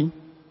fully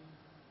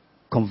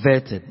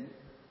converted?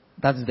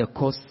 That is the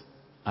cost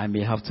I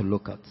may have to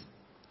look at.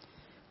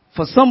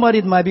 For somebody,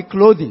 it might be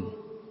clothing.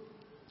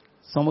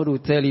 Somebody will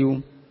tell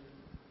you,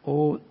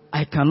 oh,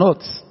 I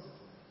cannot.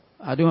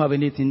 I don't have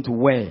anything to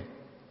wear.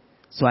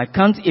 So I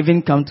can't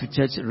even come to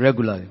church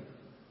regularly.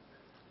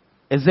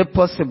 Is it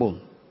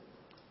possible?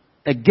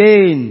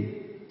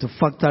 Again, to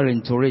factor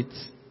into it,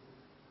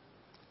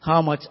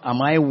 how much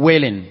am I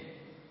willing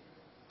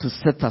to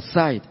set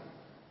aside?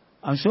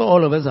 I'm sure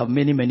all of us have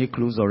many, many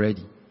clothes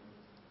already.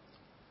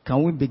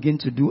 Can we begin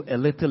to do a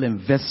little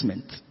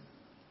investment?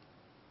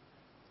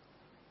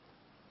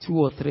 2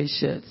 or 3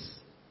 shirts,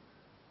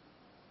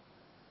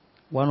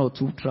 1 or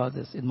 2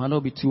 trousers. It might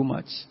not be too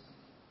much.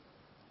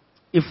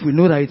 If we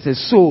know that it's a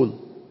soul,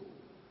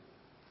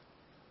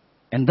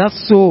 and that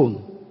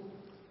soul,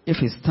 if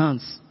it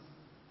stands,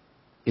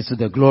 is to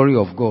the glory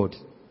of God,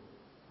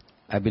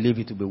 I believe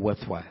it will be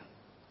worthwhile.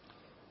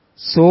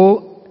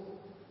 So,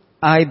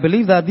 I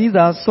believe that these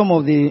are some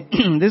of the,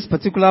 this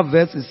particular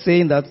verse is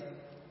saying that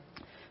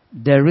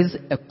there is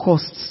a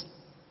cost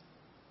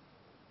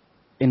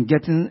in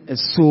getting a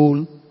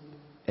soul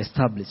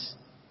established.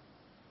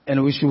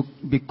 And we should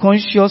be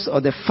conscious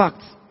of the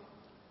fact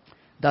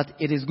that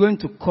it is going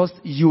to cost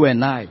you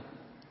and I.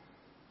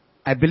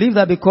 I believe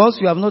that because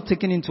you have not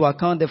taken into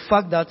account the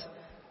fact that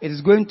it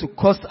is going to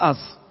cost us,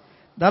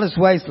 that is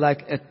why it's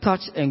like a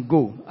touch and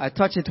go. I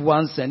touch it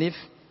once, and if,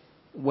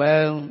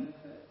 well,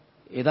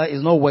 it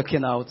is not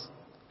working out,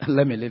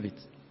 let me leave it.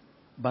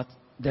 But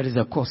there is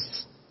a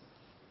cost.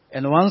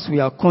 And once we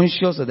are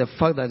conscious of the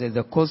fact that there is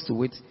a cost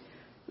to it,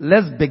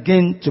 let's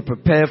begin to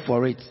prepare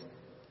for it.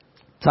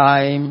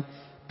 Time,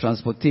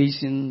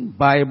 transportation,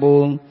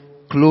 Bible,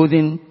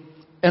 clothing,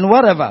 and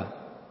whatever.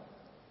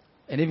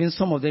 And even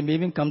some of them may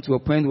even come to a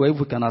point where if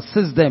we can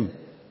assist them,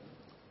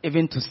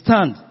 even to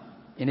stand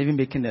and even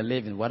making a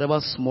living, whatever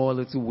small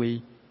little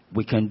way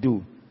we can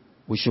do,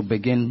 we should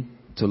begin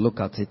to look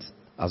at it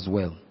as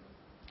well.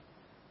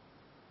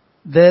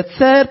 The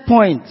third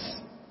point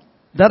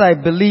that I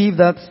believe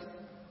that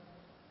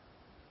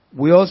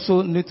we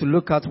also need to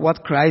look at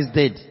what Christ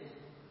did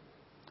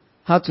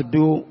had to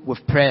do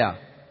with prayer.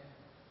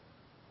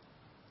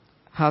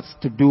 Has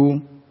to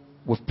do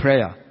with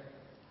prayer.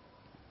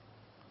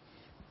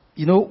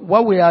 You know,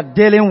 what we are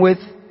dealing with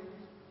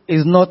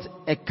is not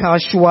a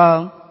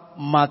casual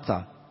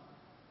matter.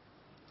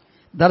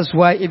 That is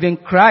why even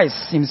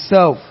Christ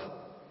himself,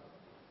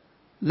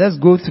 let's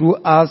go through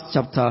Acts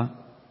chapter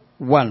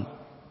 1,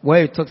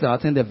 where he talks about,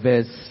 I think the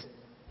verse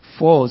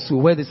 4, so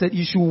where they said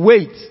you should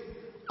wait.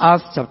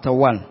 Acts chapter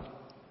 1.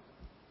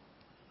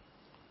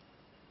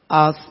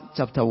 Acts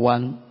chapter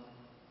 1.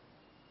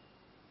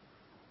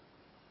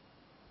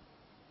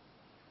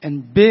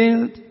 And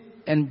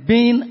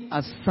being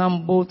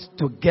assembled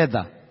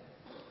together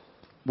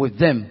with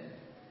them,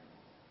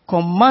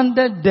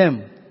 commanded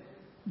them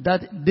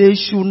that they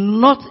should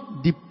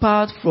not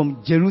depart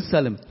from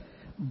Jerusalem,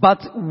 but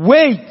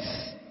wait.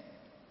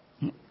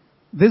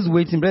 This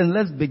waiting, brethren,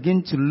 let's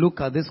begin to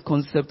look at this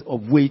concept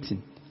of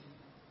waiting.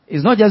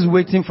 It's not just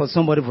waiting for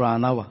somebody for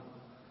an hour.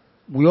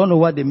 We all know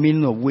what the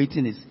meaning of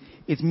waiting is.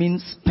 It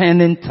means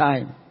spending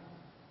time.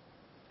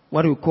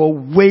 What we call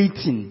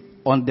waiting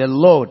on the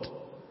Lord.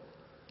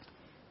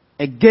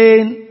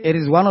 Again, it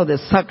is one of the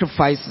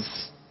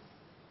sacrifices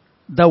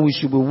that we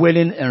should be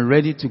willing and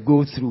ready to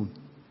go through.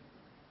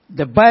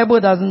 The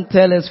Bible doesn't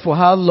tell us for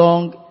how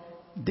long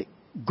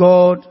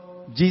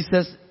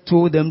Jesus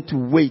told them to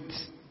wait.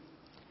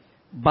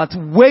 But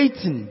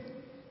waiting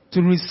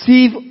to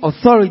receive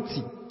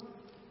authority,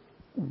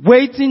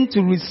 waiting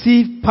to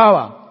receive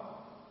power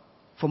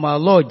from our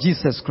Lord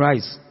Jesus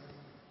Christ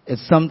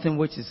is something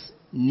which is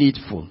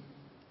needful.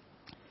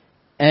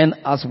 And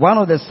as one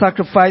of the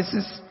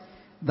sacrifices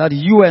that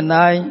you and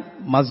I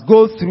must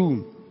go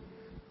through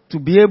to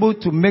be able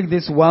to make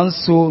this one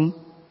soul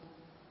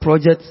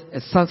project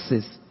a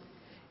success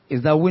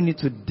is that we need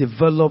to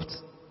develop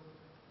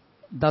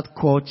that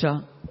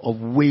culture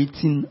of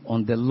waiting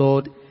on the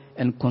Lord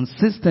and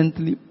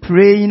consistently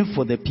praying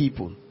for the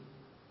people.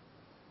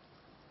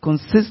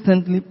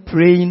 Consistently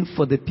praying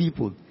for the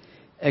people.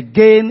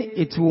 Again,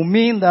 it will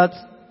mean that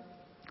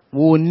we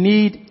will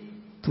need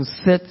to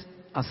set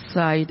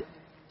aside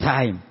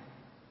time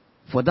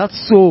for that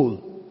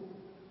soul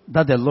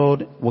that the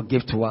Lord will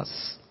give to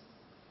us.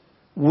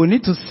 We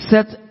need to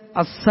set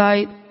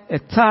aside a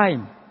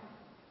time.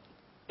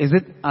 Is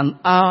it an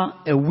hour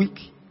a week?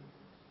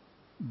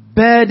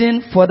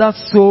 Burden for that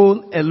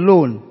soul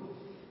alone.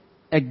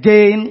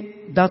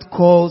 Again, that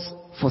calls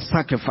for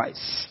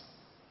sacrifice.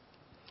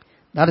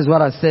 That is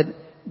what I said.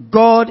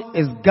 God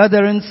is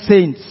gathering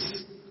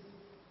saints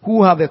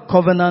who have a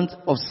covenant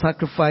of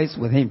sacrifice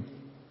with Him.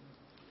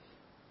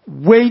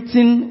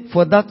 Waiting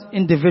for that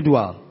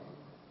individual.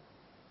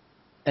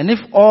 And if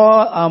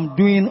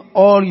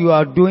all you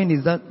are doing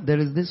is that there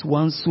is this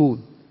one soul,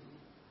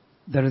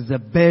 there is a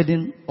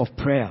burden of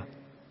prayer.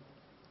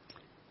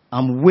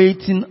 I'm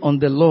waiting on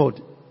the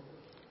Lord.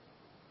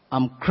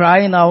 I'm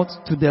crying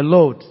out to the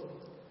Lord.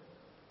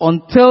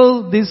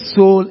 Until this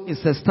soul is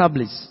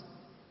established,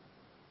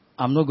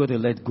 I'm not going to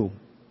let go.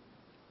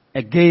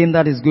 Again,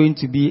 that is going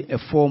to be a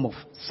form of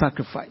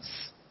sacrifice.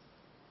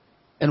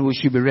 And we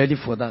should be ready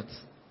for that.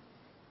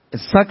 A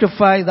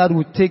sacrifice that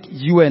will take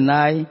you and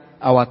I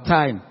our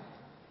time.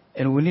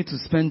 And we need to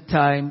spend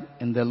time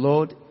in the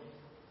Lord.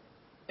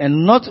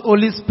 And not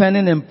only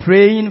spending and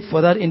praying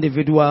for that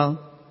individual,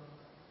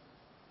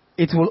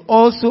 it will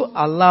also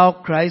allow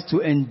Christ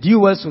to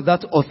endue us with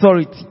that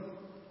authority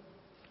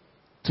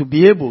to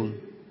be able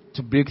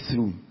to break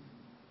through.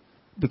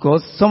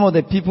 Because some of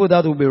the people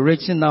that will be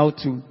reaching out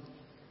to,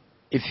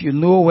 if you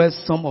know where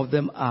some of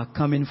them are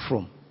coming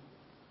from,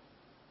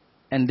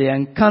 and the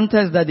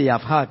encounters that they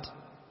have had,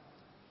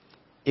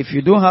 if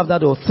you don't have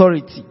that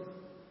authority,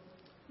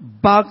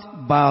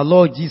 backed by our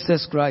Lord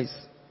Jesus Christ,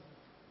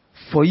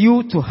 for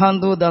you to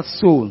handle that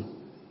soul,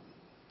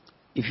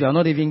 if you are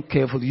not even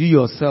careful, you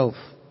yourself.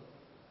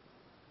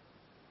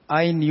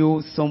 I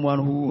knew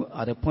someone who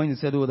at a point he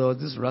said, oh, there was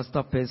this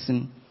Rasta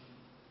person,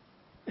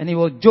 and he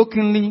was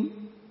jokingly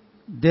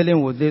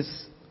dealing with this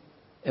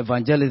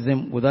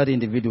evangelism with that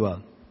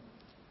individual.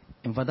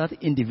 And for that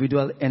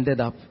individual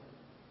ended up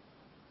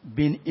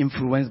being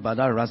influenced by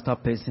that Rasta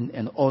person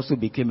and also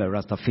became a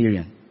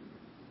Rastafarian.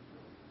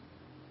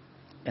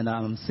 And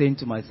I'm saying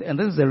to myself, and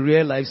this is a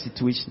real life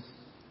situation,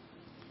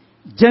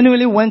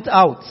 genuinely went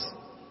out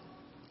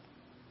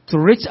to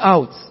reach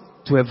out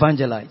to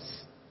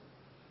evangelize,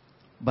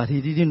 but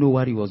he didn't know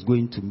what he was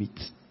going to meet.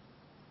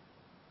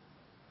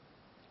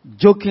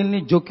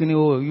 Jokingly,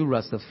 oh, you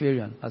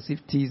Rastafarian, as if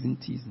teasing.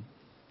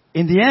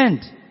 In the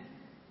end,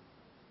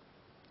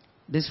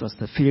 this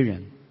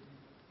Rastafarian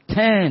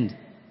turned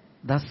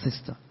that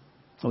sister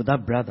or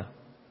that brother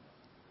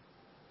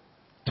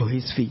to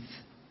his faith.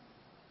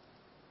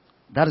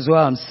 That is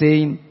why I'm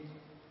saying,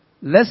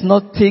 let's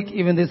not take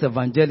even this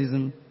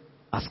evangelism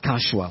as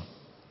casual.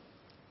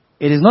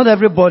 It is not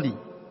everybody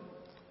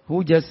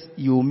who just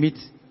you meet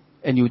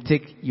and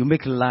you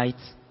make light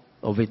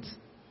of it.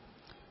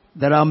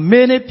 There are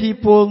many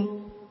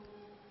people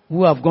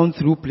who have gone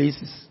through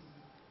places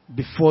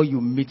before you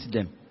meet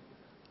them.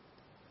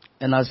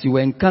 And as you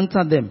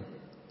encounter them,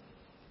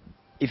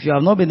 if you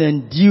have not been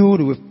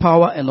endued with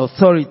power and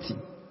authority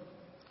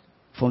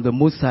from the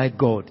Most High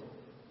God,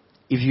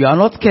 if you are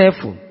not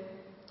careful,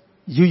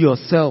 you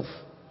yourself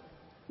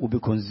will be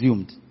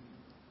consumed.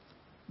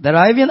 There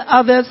are even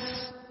others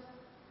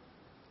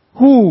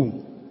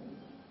who,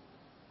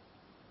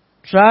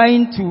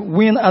 trying to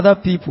win other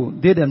people,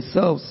 they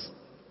themselves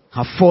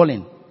have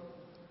fallen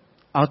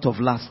out of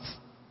lust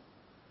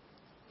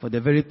for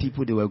the very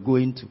people they were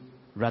going to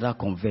rather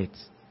convert.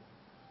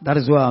 That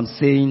is why I'm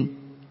saying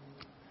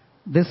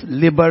this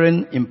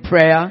laboring in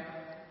prayer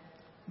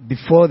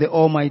before the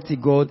Almighty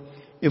God,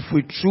 if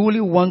we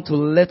truly want to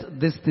let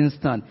this thing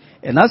stand.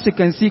 And as you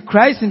can see,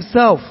 Christ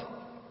himself,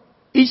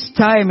 each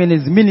time in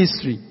his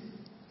ministry,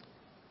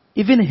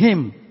 even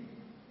him,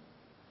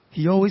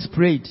 he always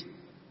prayed.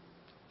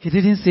 He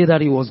didn't say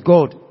that he was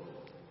God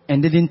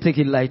and didn't take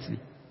it lightly,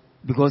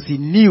 because he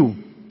knew,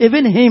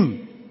 even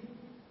him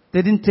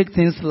didn't take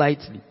things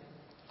lightly.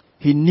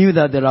 He knew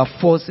that there are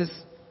forces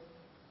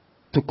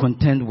to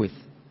contend with.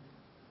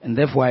 And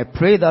therefore I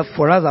pray that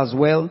for us as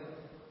well,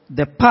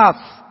 the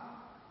path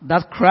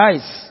that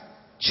Christ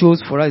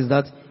chose for us is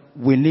that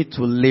we need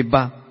to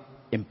labor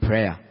in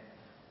prayer.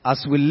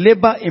 As we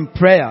labor in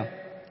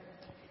prayer,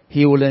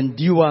 he will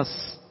endue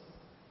us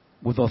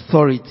with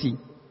authority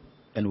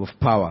and with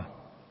power.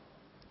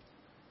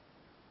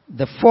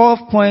 The fourth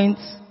point,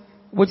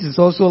 which is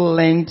also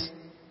linked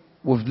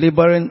with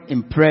laboring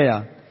in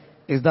prayer,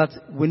 is that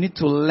we need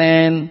to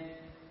learn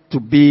to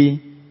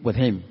be with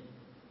him.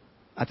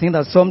 I think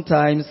that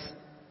sometimes,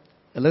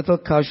 a little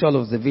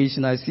casual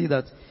observation, I see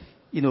that,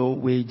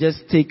 we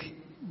just take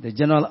the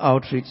general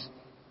outreach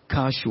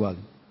casual.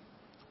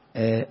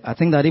 I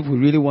think that if we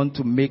really want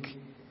to make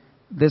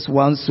this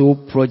One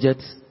Soul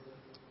project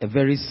a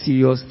very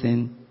serious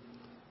thing,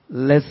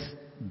 let's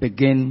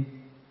begin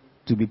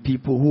to be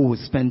people who will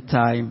spend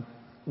time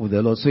with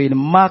the Lord. So in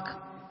Mark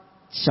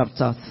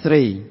chapter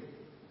 3,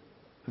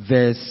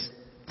 verse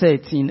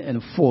 13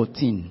 and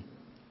 14.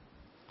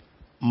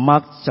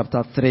 Mark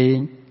chapter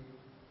 3,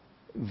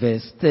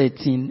 verse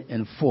 13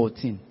 and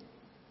 14.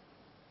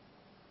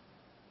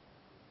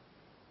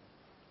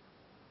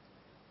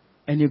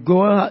 And he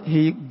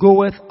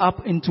goeth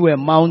up into a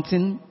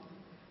mountain,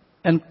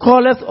 and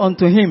calleth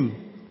unto him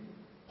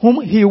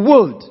whom he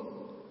willed,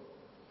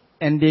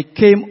 and they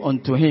came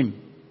unto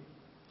him.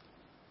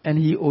 And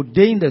he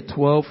ordained the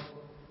 12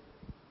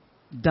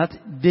 that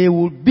they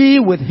would be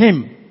with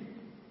him,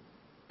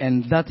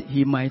 and that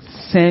he might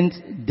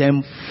send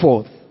them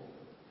forth.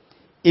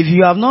 If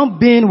you have not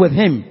been with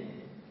him,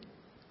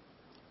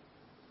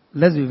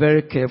 let's be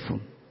very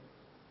careful.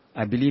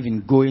 I believe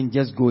in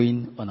just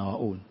going on our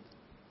own.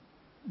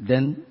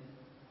 Then,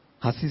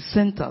 has he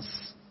sent us?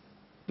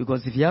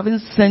 Because if he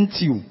hasn't sent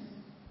you,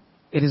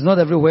 it is not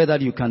everywhere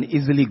that you can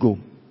easily go.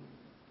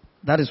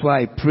 That is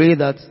why I pray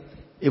that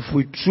if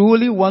we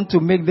truly want to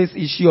make this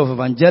issue of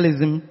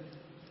evangelism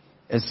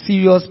a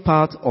serious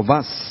part of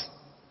us,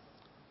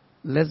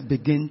 let's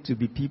begin to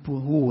be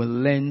people who will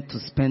learn to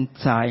spend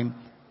time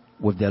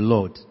with the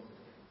Lord.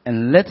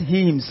 And let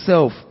he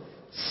himself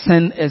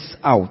send us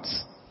out.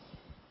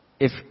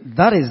 If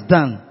that is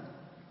done,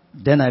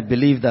 then I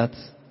believe that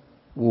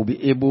we'll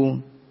be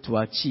able to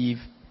achieve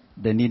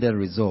the needed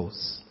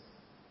results.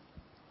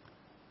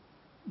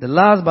 The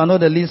last but not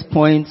the least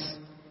point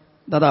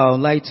that I would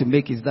like to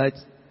make is that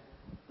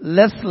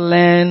let's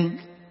learn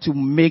to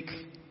make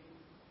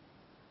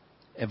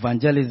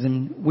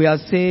evangelism. We are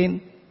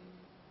saying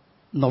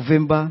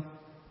November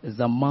is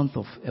the month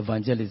of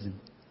evangelism.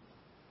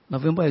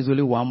 November is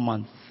only 1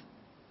 month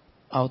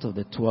out of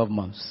the 12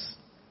 months.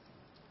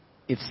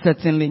 It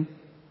certainly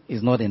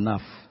is not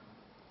enough.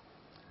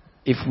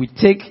 If we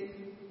take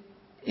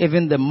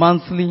even the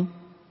monthly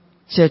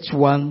church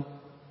one,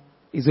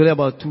 it's only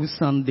about 2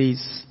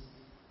 Sundays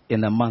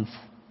in a month.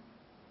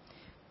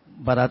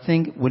 But I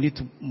think we need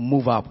to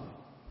move up.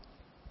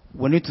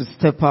 We need to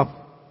step up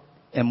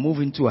and move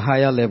into a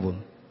higher level,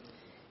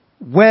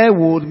 where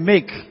we would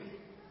make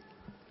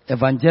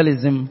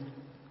evangelism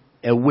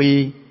a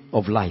way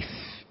of life.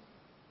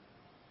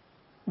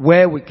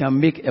 Where we can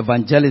make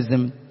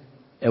evangelism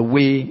a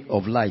way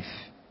of life.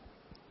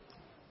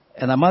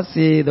 And I must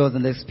say, there was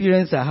an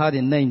experience I had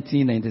in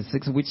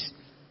 1996 which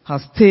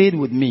has stayed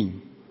with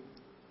me.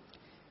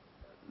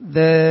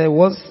 There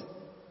was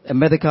a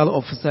medical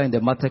officer in the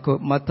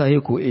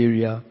Mataheko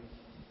area.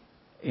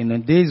 In the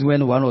days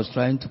when one was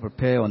trying to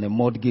prepare on a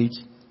mortgage,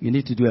 you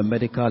need to do a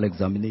medical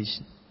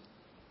examination.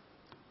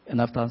 And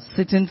after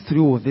sitting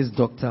through with this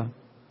doctor,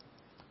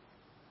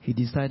 he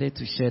decided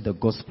to share the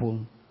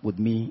gospel with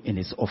me in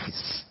his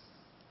office.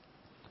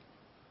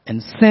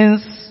 And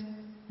since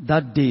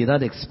that day,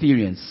 that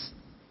experience,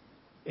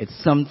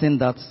 it's something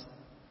that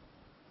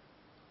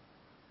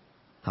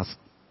has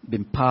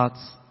been part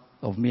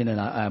of me, and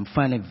I am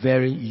finding it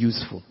very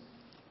useful.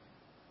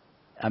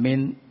 I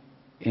mean,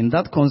 in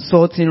that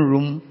consulting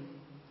room,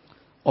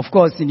 Of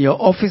course, in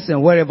your office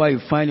and wherever you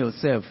find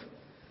yourself,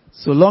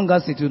 so long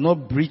as it will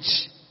not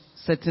breach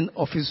certain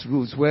office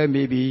rules where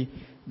maybe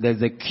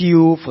there's a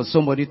queue for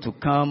somebody to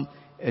come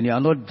and you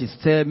are not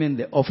disturbing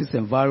the office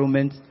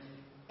environment,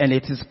 and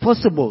it is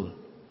possible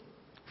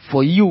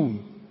for you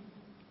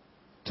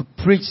to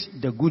preach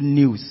the good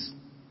news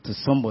to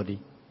somebody,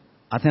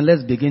 I think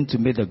let's begin to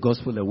make the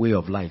gospel a way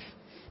of life.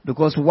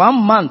 Because 1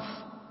 month,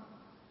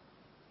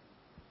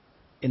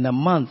 in a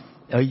month,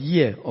 a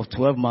year of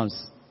 12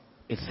 months,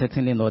 it's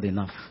certainly not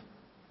enough.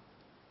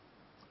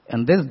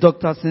 And this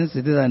doctor, since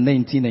it is in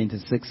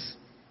 1996,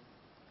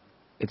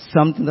 it's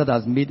something that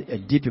has made a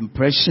deep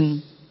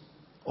impression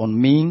on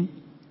me,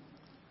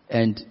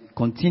 and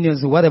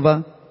continuously,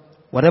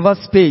 whatever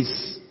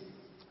space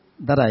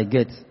that I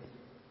get,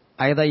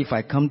 either if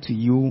I come to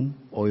you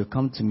or you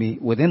come to me,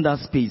 within that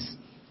space,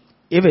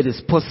 if it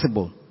is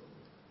possible,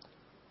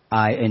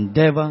 I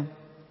endeavor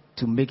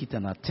to make it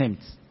an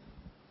attempt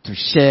to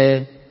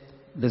share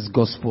this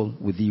gospel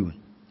with you.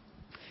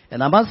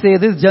 And I must say,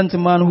 this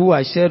gentleman who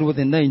I shared with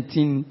in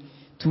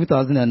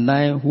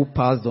 2009, who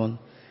passed on,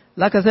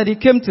 like I said, he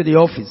came to the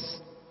office.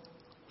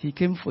 He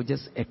came for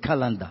just a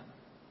calendar.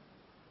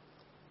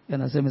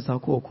 And I said, Mr.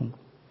 Kwokun,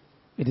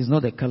 it is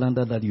not a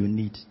calendar that you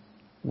need.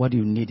 What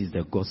you need is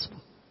the gospel.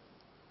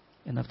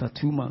 And after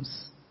 2 months,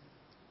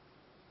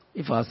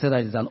 if I said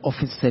that it's an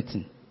office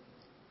setting,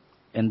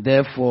 and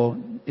therefore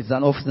it's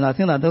an office, and I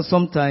think that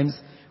sometimes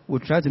we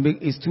try to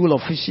make it too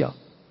official.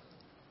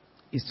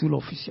 It's too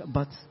official.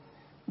 But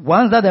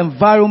once that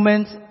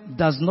environment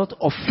does not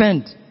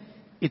offend,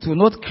 it will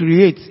not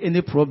create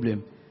any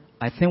problem,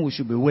 I think we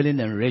should be willing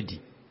and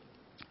ready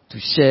to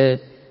share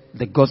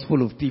the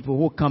gospel of people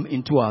who come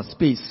into our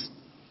space.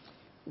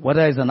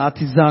 Whether it's an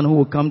artisan who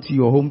will come to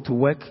your home to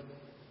work,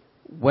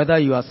 whether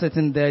you are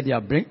sitting there, they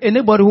are bringing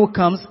anybody who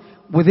comes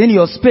within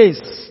your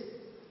space,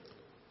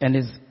 and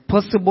it's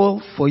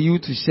possible for you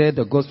to share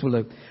the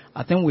gospel.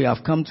 I think we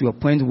have come to a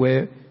point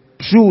where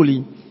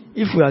truly,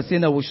 if we are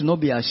saying that we should not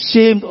be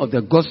ashamed of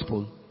the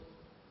gospel,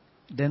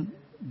 then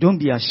don't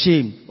be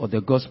ashamed of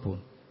the gospel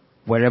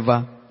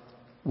wherever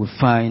we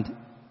find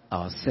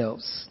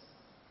ourselves.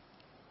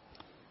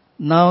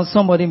 Now,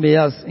 somebody may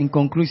ask, in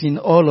conclusion,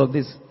 all of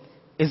this,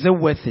 is it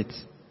worth it?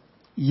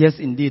 Yes,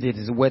 indeed, it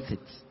is worth it.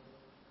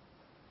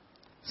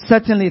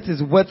 Certainly, it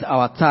is worth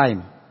our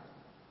time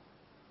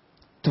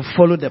to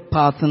follow the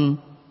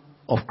pattern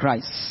of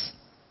Christ.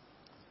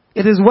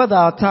 It is worth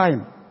our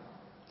time.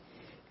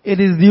 It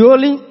is the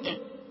only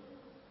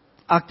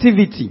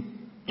activity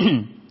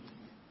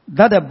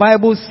that the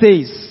Bible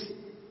says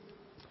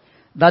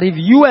that if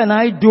you and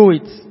I do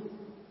it,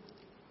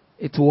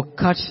 it will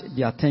catch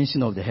the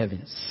attention of the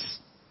heavens.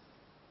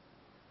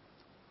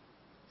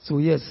 So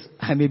yes,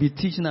 I may be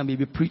teaching, I may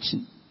be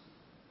preaching.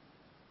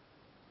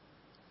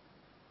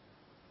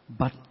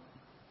 But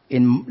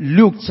in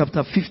Luke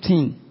chapter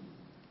 15,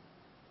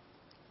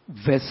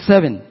 verse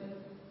 7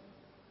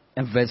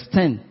 and verse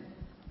 10,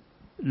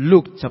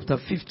 Luke chapter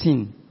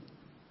 15,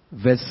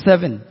 verse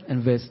 7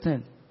 and verse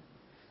 10.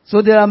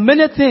 So there are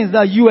many things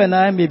that you and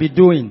I may be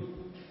doing.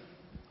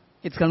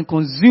 It can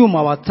consume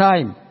our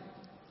time.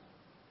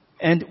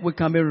 And we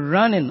can be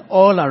running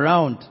all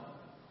around,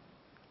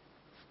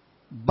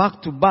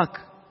 back to back.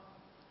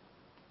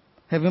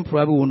 Heaven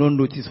probably will not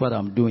notice what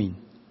I'm doing.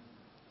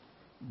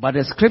 But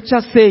the scripture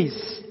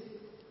says,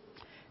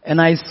 and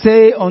I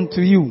say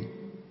unto you,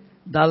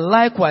 that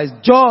likewise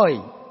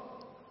joy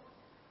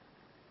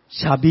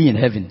shall be in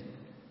heaven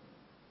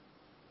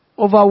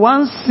over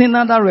one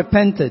sinner that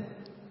repented,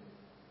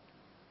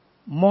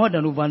 more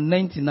than over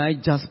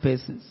 99 just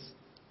persons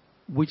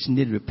which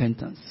need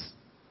repentance.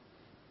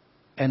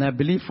 And I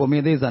believe for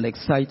me there is an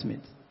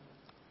excitement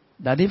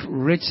that if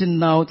reaching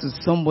out to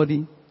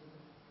somebody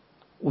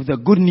with the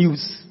good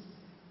news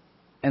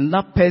and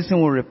that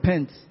person will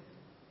repent,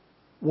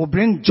 will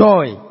bring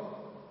joy,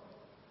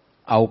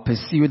 I will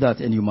pursue that,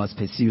 and you must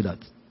pursue that.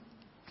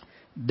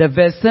 The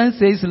verse 10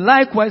 says,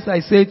 likewise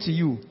I say to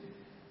you,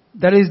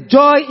 there is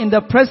joy in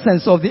the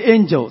presence of the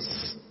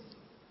angels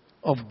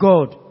of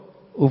God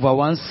over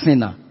one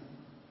sinner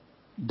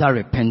that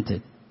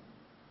repented.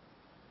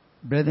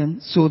 Brethren,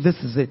 so this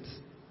is it.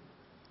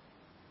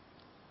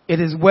 It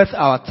is worth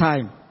our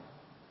time.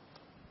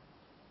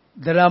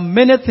 There are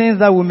many things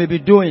that we may be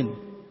doing.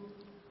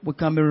 We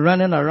can be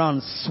running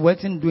around,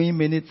 sweating, doing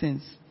many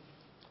things.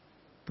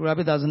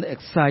 Probably doesn't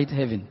excite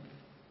heaven.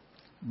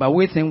 But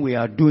we think we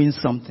are doing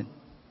something.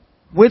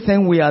 We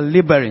think we are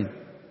laboring.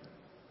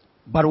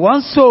 But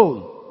one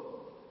soul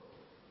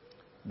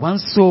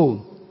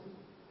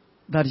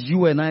that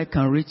you and I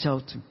can reach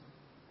out to,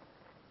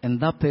 and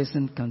that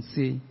person can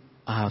say,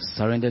 I have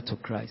surrendered to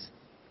Christ.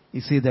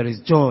 You see, there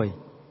is joy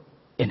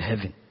in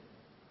heaven.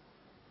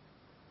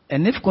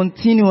 And if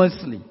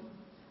continuously,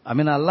 I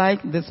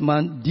like this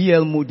man,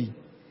 D.L. Moody.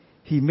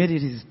 He made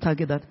it his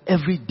target that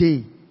every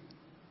day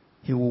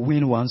he will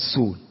win one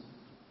soul.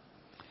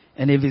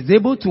 And if he's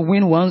able to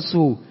win one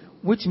soul,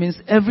 which means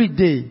every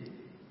day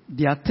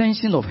the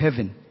attention of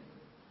heaven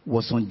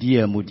was on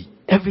D.L. Moody.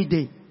 Every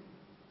day.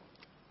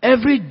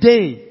 Every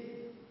day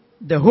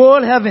The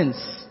whole heavens,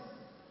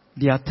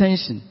 the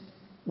attention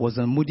was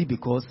on Moody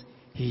because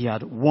he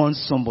had won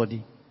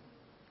somebody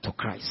to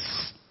Christ.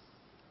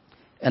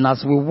 And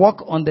as we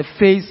walk on the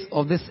face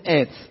of this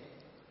earth,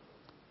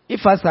 if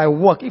as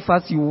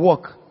you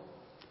walk,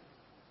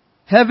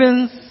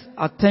 heaven's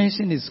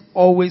attention is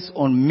always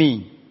on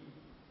me.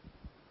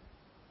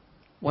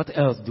 What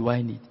else do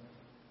I need?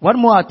 What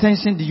more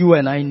attention do you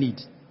and I need?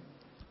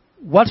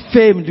 What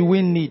fame do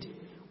we need?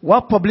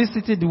 What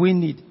publicity do we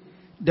need?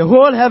 The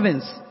whole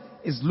heavens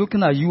is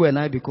looking at you and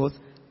I because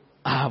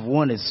I have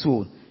won a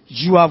soul.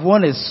 You have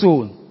won a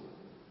soul.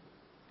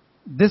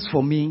 This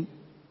for me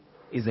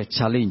is a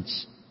challenge.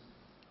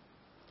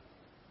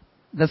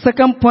 The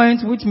second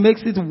point which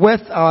makes it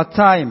worth our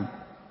time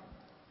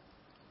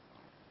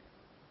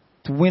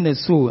to win a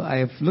soul, I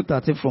have looked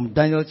at it from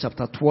Daniel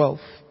chapter 12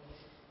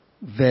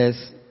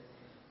 verse.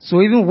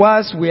 So even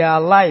whilst we are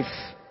alive,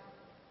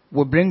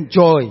 we bring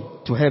joy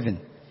to heaven.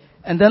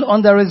 And then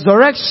on the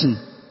resurrection,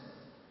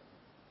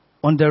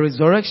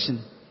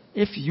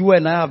 if you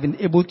and I have been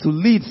able to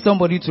lead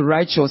somebody to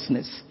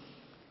righteousness,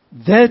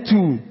 there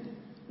too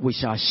we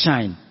shall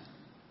shine.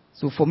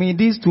 So for me,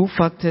 these two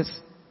factors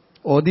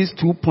or these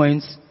 2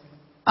 points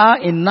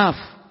are enough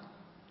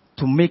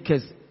to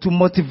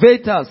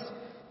motivate us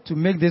to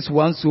make this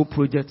one soul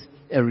project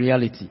a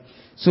reality.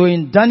 So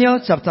in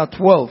Daniel chapter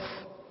 12,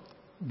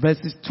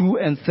 verses 2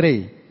 and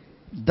 3,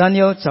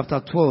 Daniel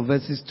chapter 12,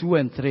 verses 2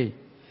 and 3,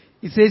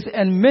 it says,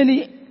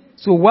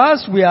 so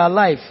whilst we are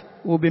alive,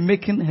 we'll be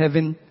making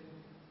heaven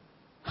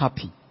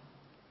happy.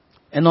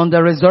 And on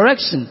the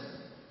resurrection,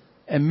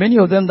 and many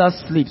of them that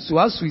sleep, so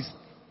as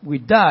we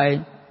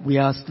die, we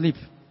are asleep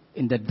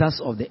in the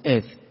dust of the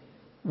earth.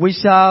 We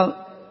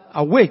shall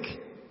awake,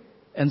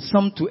 and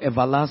some to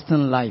everlasting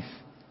life,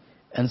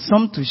 and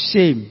some to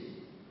shame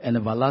and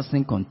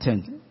everlasting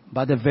contempt.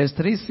 But the verse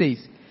 3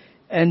 says,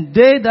 and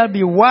they that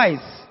be wise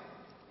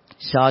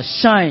shall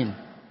shine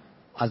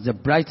as the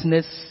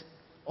brightness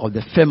of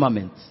the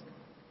firmament,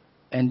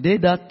 and they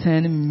that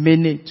turn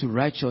many to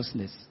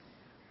righteousness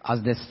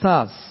as the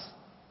stars,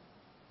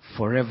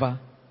 forever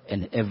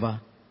and ever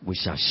we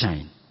shall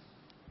shine.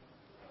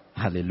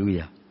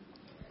 Hallelujah.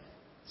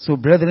 So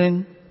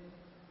brethren,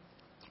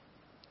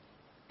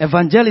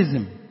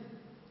 evangelism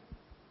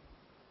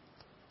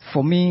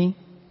for me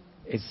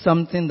is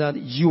something that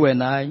you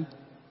and I,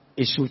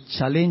 it should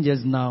challenge us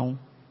now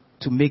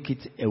to make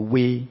it a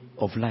way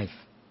of life.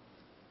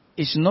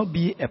 It should not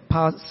be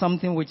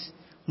something which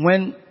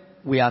when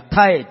we are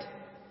tired,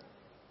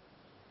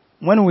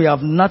 when we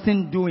have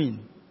nothing doing,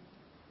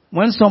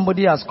 when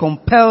somebody has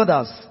compelled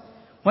us,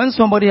 when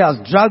somebody has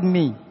dragged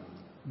me,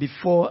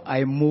 before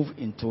I move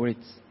into it.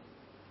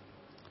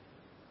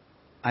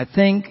 I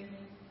think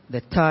the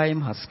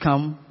time has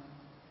come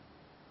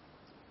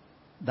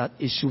that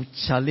it should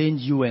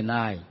challenge you and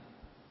I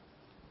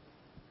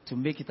to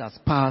make it as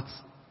part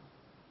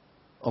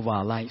of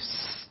our lives.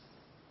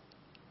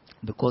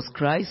 Because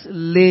Christ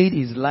laid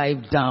his life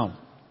down.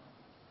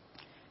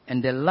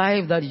 And the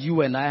life that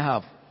you and I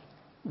have,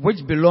 which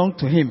belongs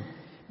to him,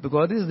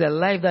 because this is the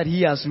life that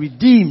he has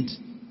redeemed,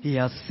 he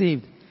has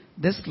saved.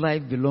 This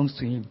life belongs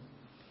to him.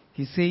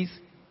 He says,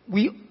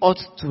 we ought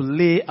to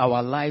lay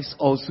our lives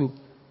also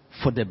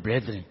for the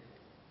brethren.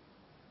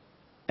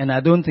 And I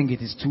don't think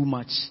it is too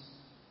much.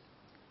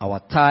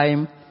 Our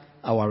time,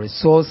 our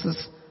resources,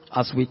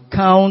 as we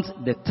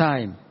count the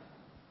time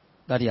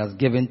that he has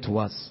given to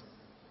us,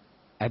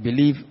 I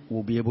believe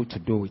we'll be able to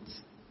do it.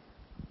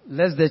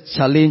 Let's just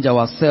challenge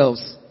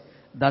ourselves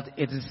that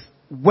it is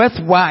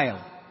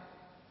worthwhile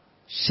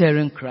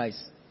sharing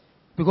Christ.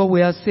 Because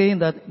we are saying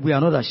that we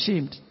are not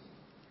ashamed.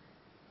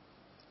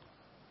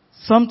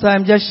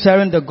 Sometimes just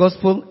sharing the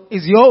gospel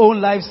is your own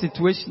life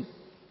situation.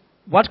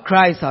 What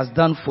Christ has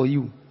done for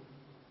you.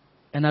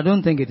 And I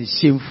don't think it is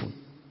shameful.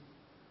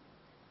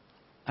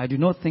 I do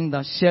not think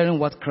that sharing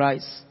what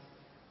Christ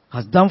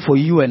has done for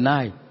you and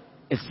I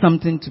is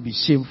something to be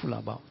shameful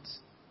about.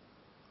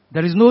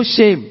 There is no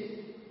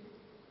shame.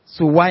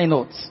 So why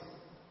not?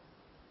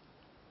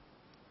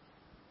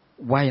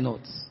 Why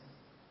not?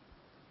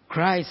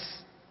 Christ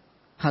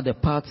had a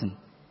pattern.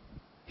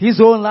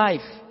 His own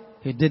life,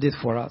 he did it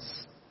for us.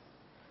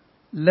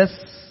 Let's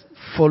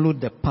follow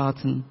the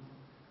pattern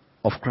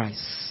of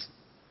Christ.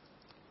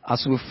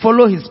 As we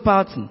follow his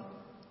pattern,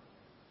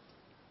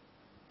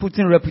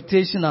 putting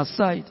reputation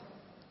aside,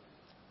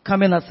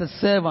 coming as a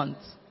servant,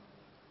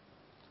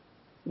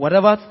 what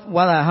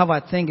I have, I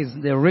think, is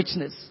the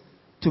richness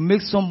to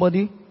make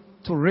somebody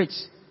to rich.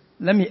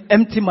 Let me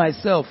empty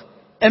myself.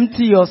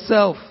 Empty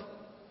yourself.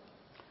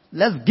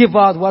 Let's give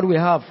out what we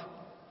have.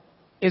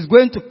 It's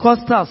going to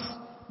cost us,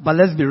 but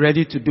let's be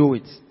ready to do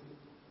it.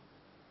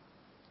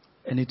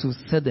 And it will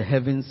set the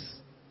heavens.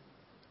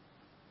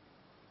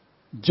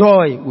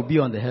 Joy will be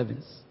on the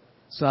heavens.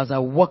 So as I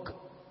walk,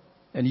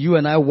 and you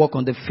and I walk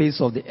on the face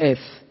of the earth,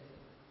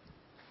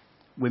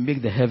 we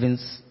make the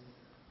heavens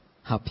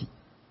happy.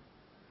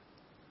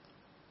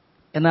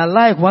 And I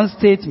like one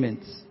statement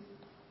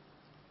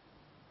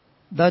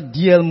that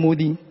D.L.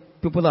 Moody,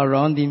 people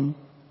around him,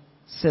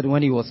 said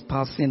when he was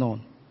passing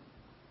on.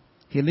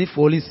 He lived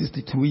for only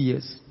 62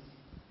 years.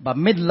 But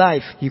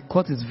midlife, he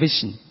caught his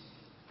vision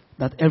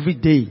that every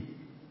day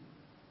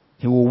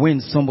he will win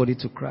somebody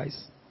to Christ.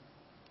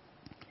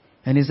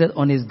 And he said,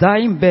 on his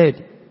dying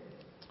bed,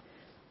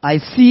 I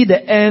see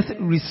the earth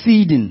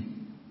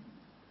receding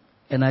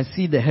and I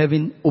see the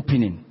heaven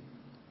opening.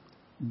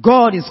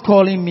 God is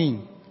calling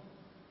me.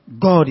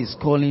 God is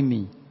calling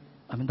me.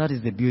 I mean, that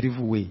is the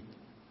beautiful way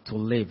to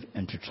live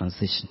and to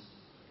transition.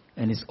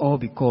 And it's all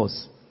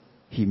because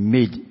he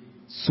made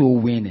soul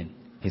winning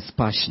his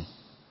passion.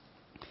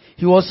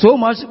 He was so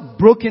much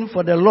broken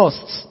for the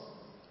lost.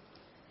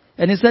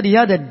 And he said he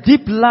had a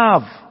deep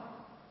love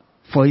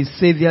for his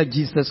Savior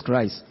Jesus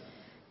Christ.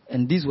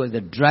 And these were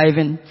the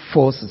driving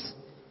forces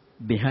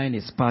behind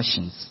his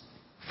passions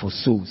for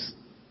souls.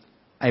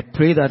 I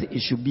pray that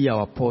it should be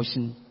our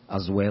portion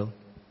as well.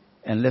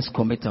 And let's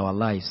commit our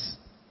lives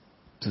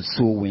to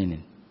soul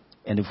winning.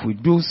 And if we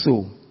do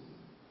so,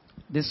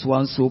 this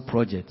One Soul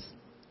project,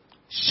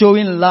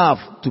 showing love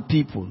to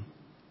people,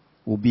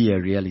 will be a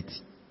reality.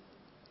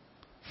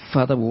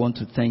 Father, we want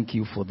to thank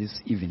you for this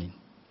evening.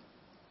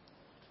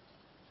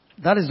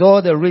 That is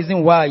all the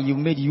reason why you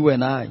made you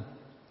and I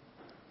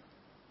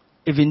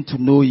even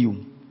to know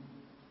you.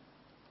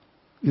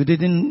 You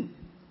didn't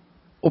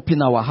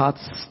open our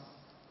hearts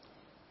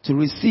to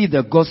receive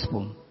the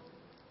gospel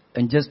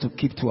and just to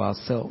keep to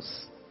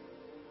ourselves.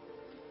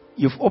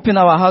 You've opened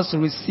our hearts to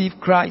receive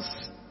Christ,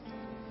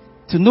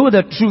 to know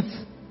the truth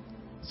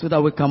so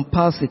that we can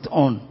pass it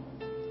on.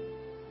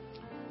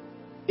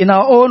 In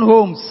our own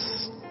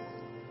homes,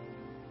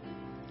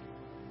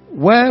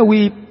 where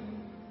we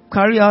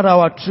carry out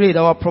our trade,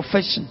 our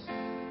profession,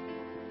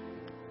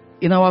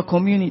 in our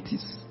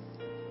communities,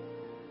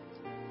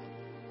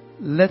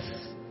 let's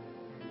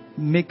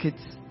make it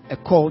a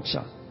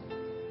culture.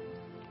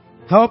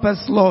 Help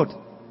us, Lord,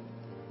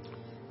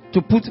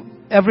 to put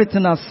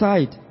everything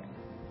aside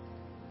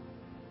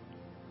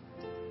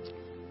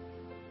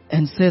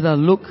and say that,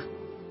 look,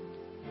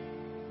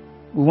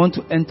 we want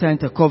to enter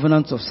into a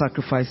covenant of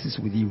sacrifices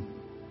with you.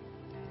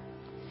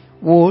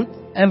 Well,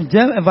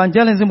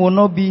 evangelism will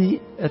not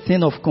be a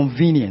thing of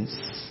convenience.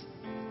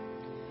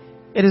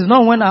 It is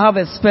not when I have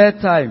a spare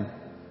time.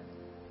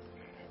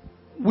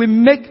 We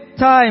make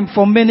time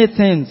for many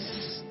things.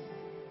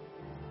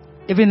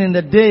 Even in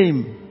the day,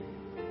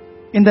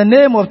 in the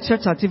name of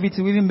church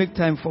activity, we even make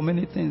time for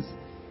many things,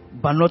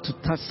 but not to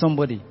touch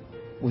somebody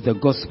with the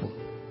gospel.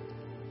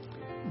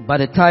 But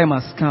the time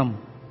has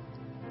come.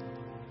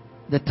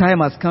 The time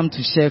has come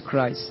to share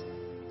Christ.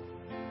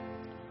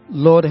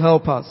 Lord,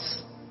 help us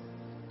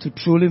to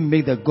truly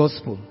make the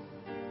gospel,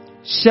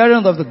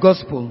 sharing of the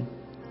gospel,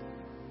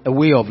 a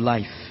way of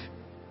life.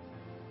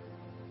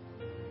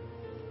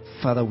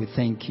 Father, we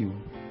thank you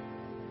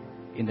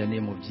in the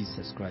name of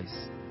Jesus Christ.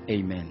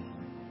 Amen.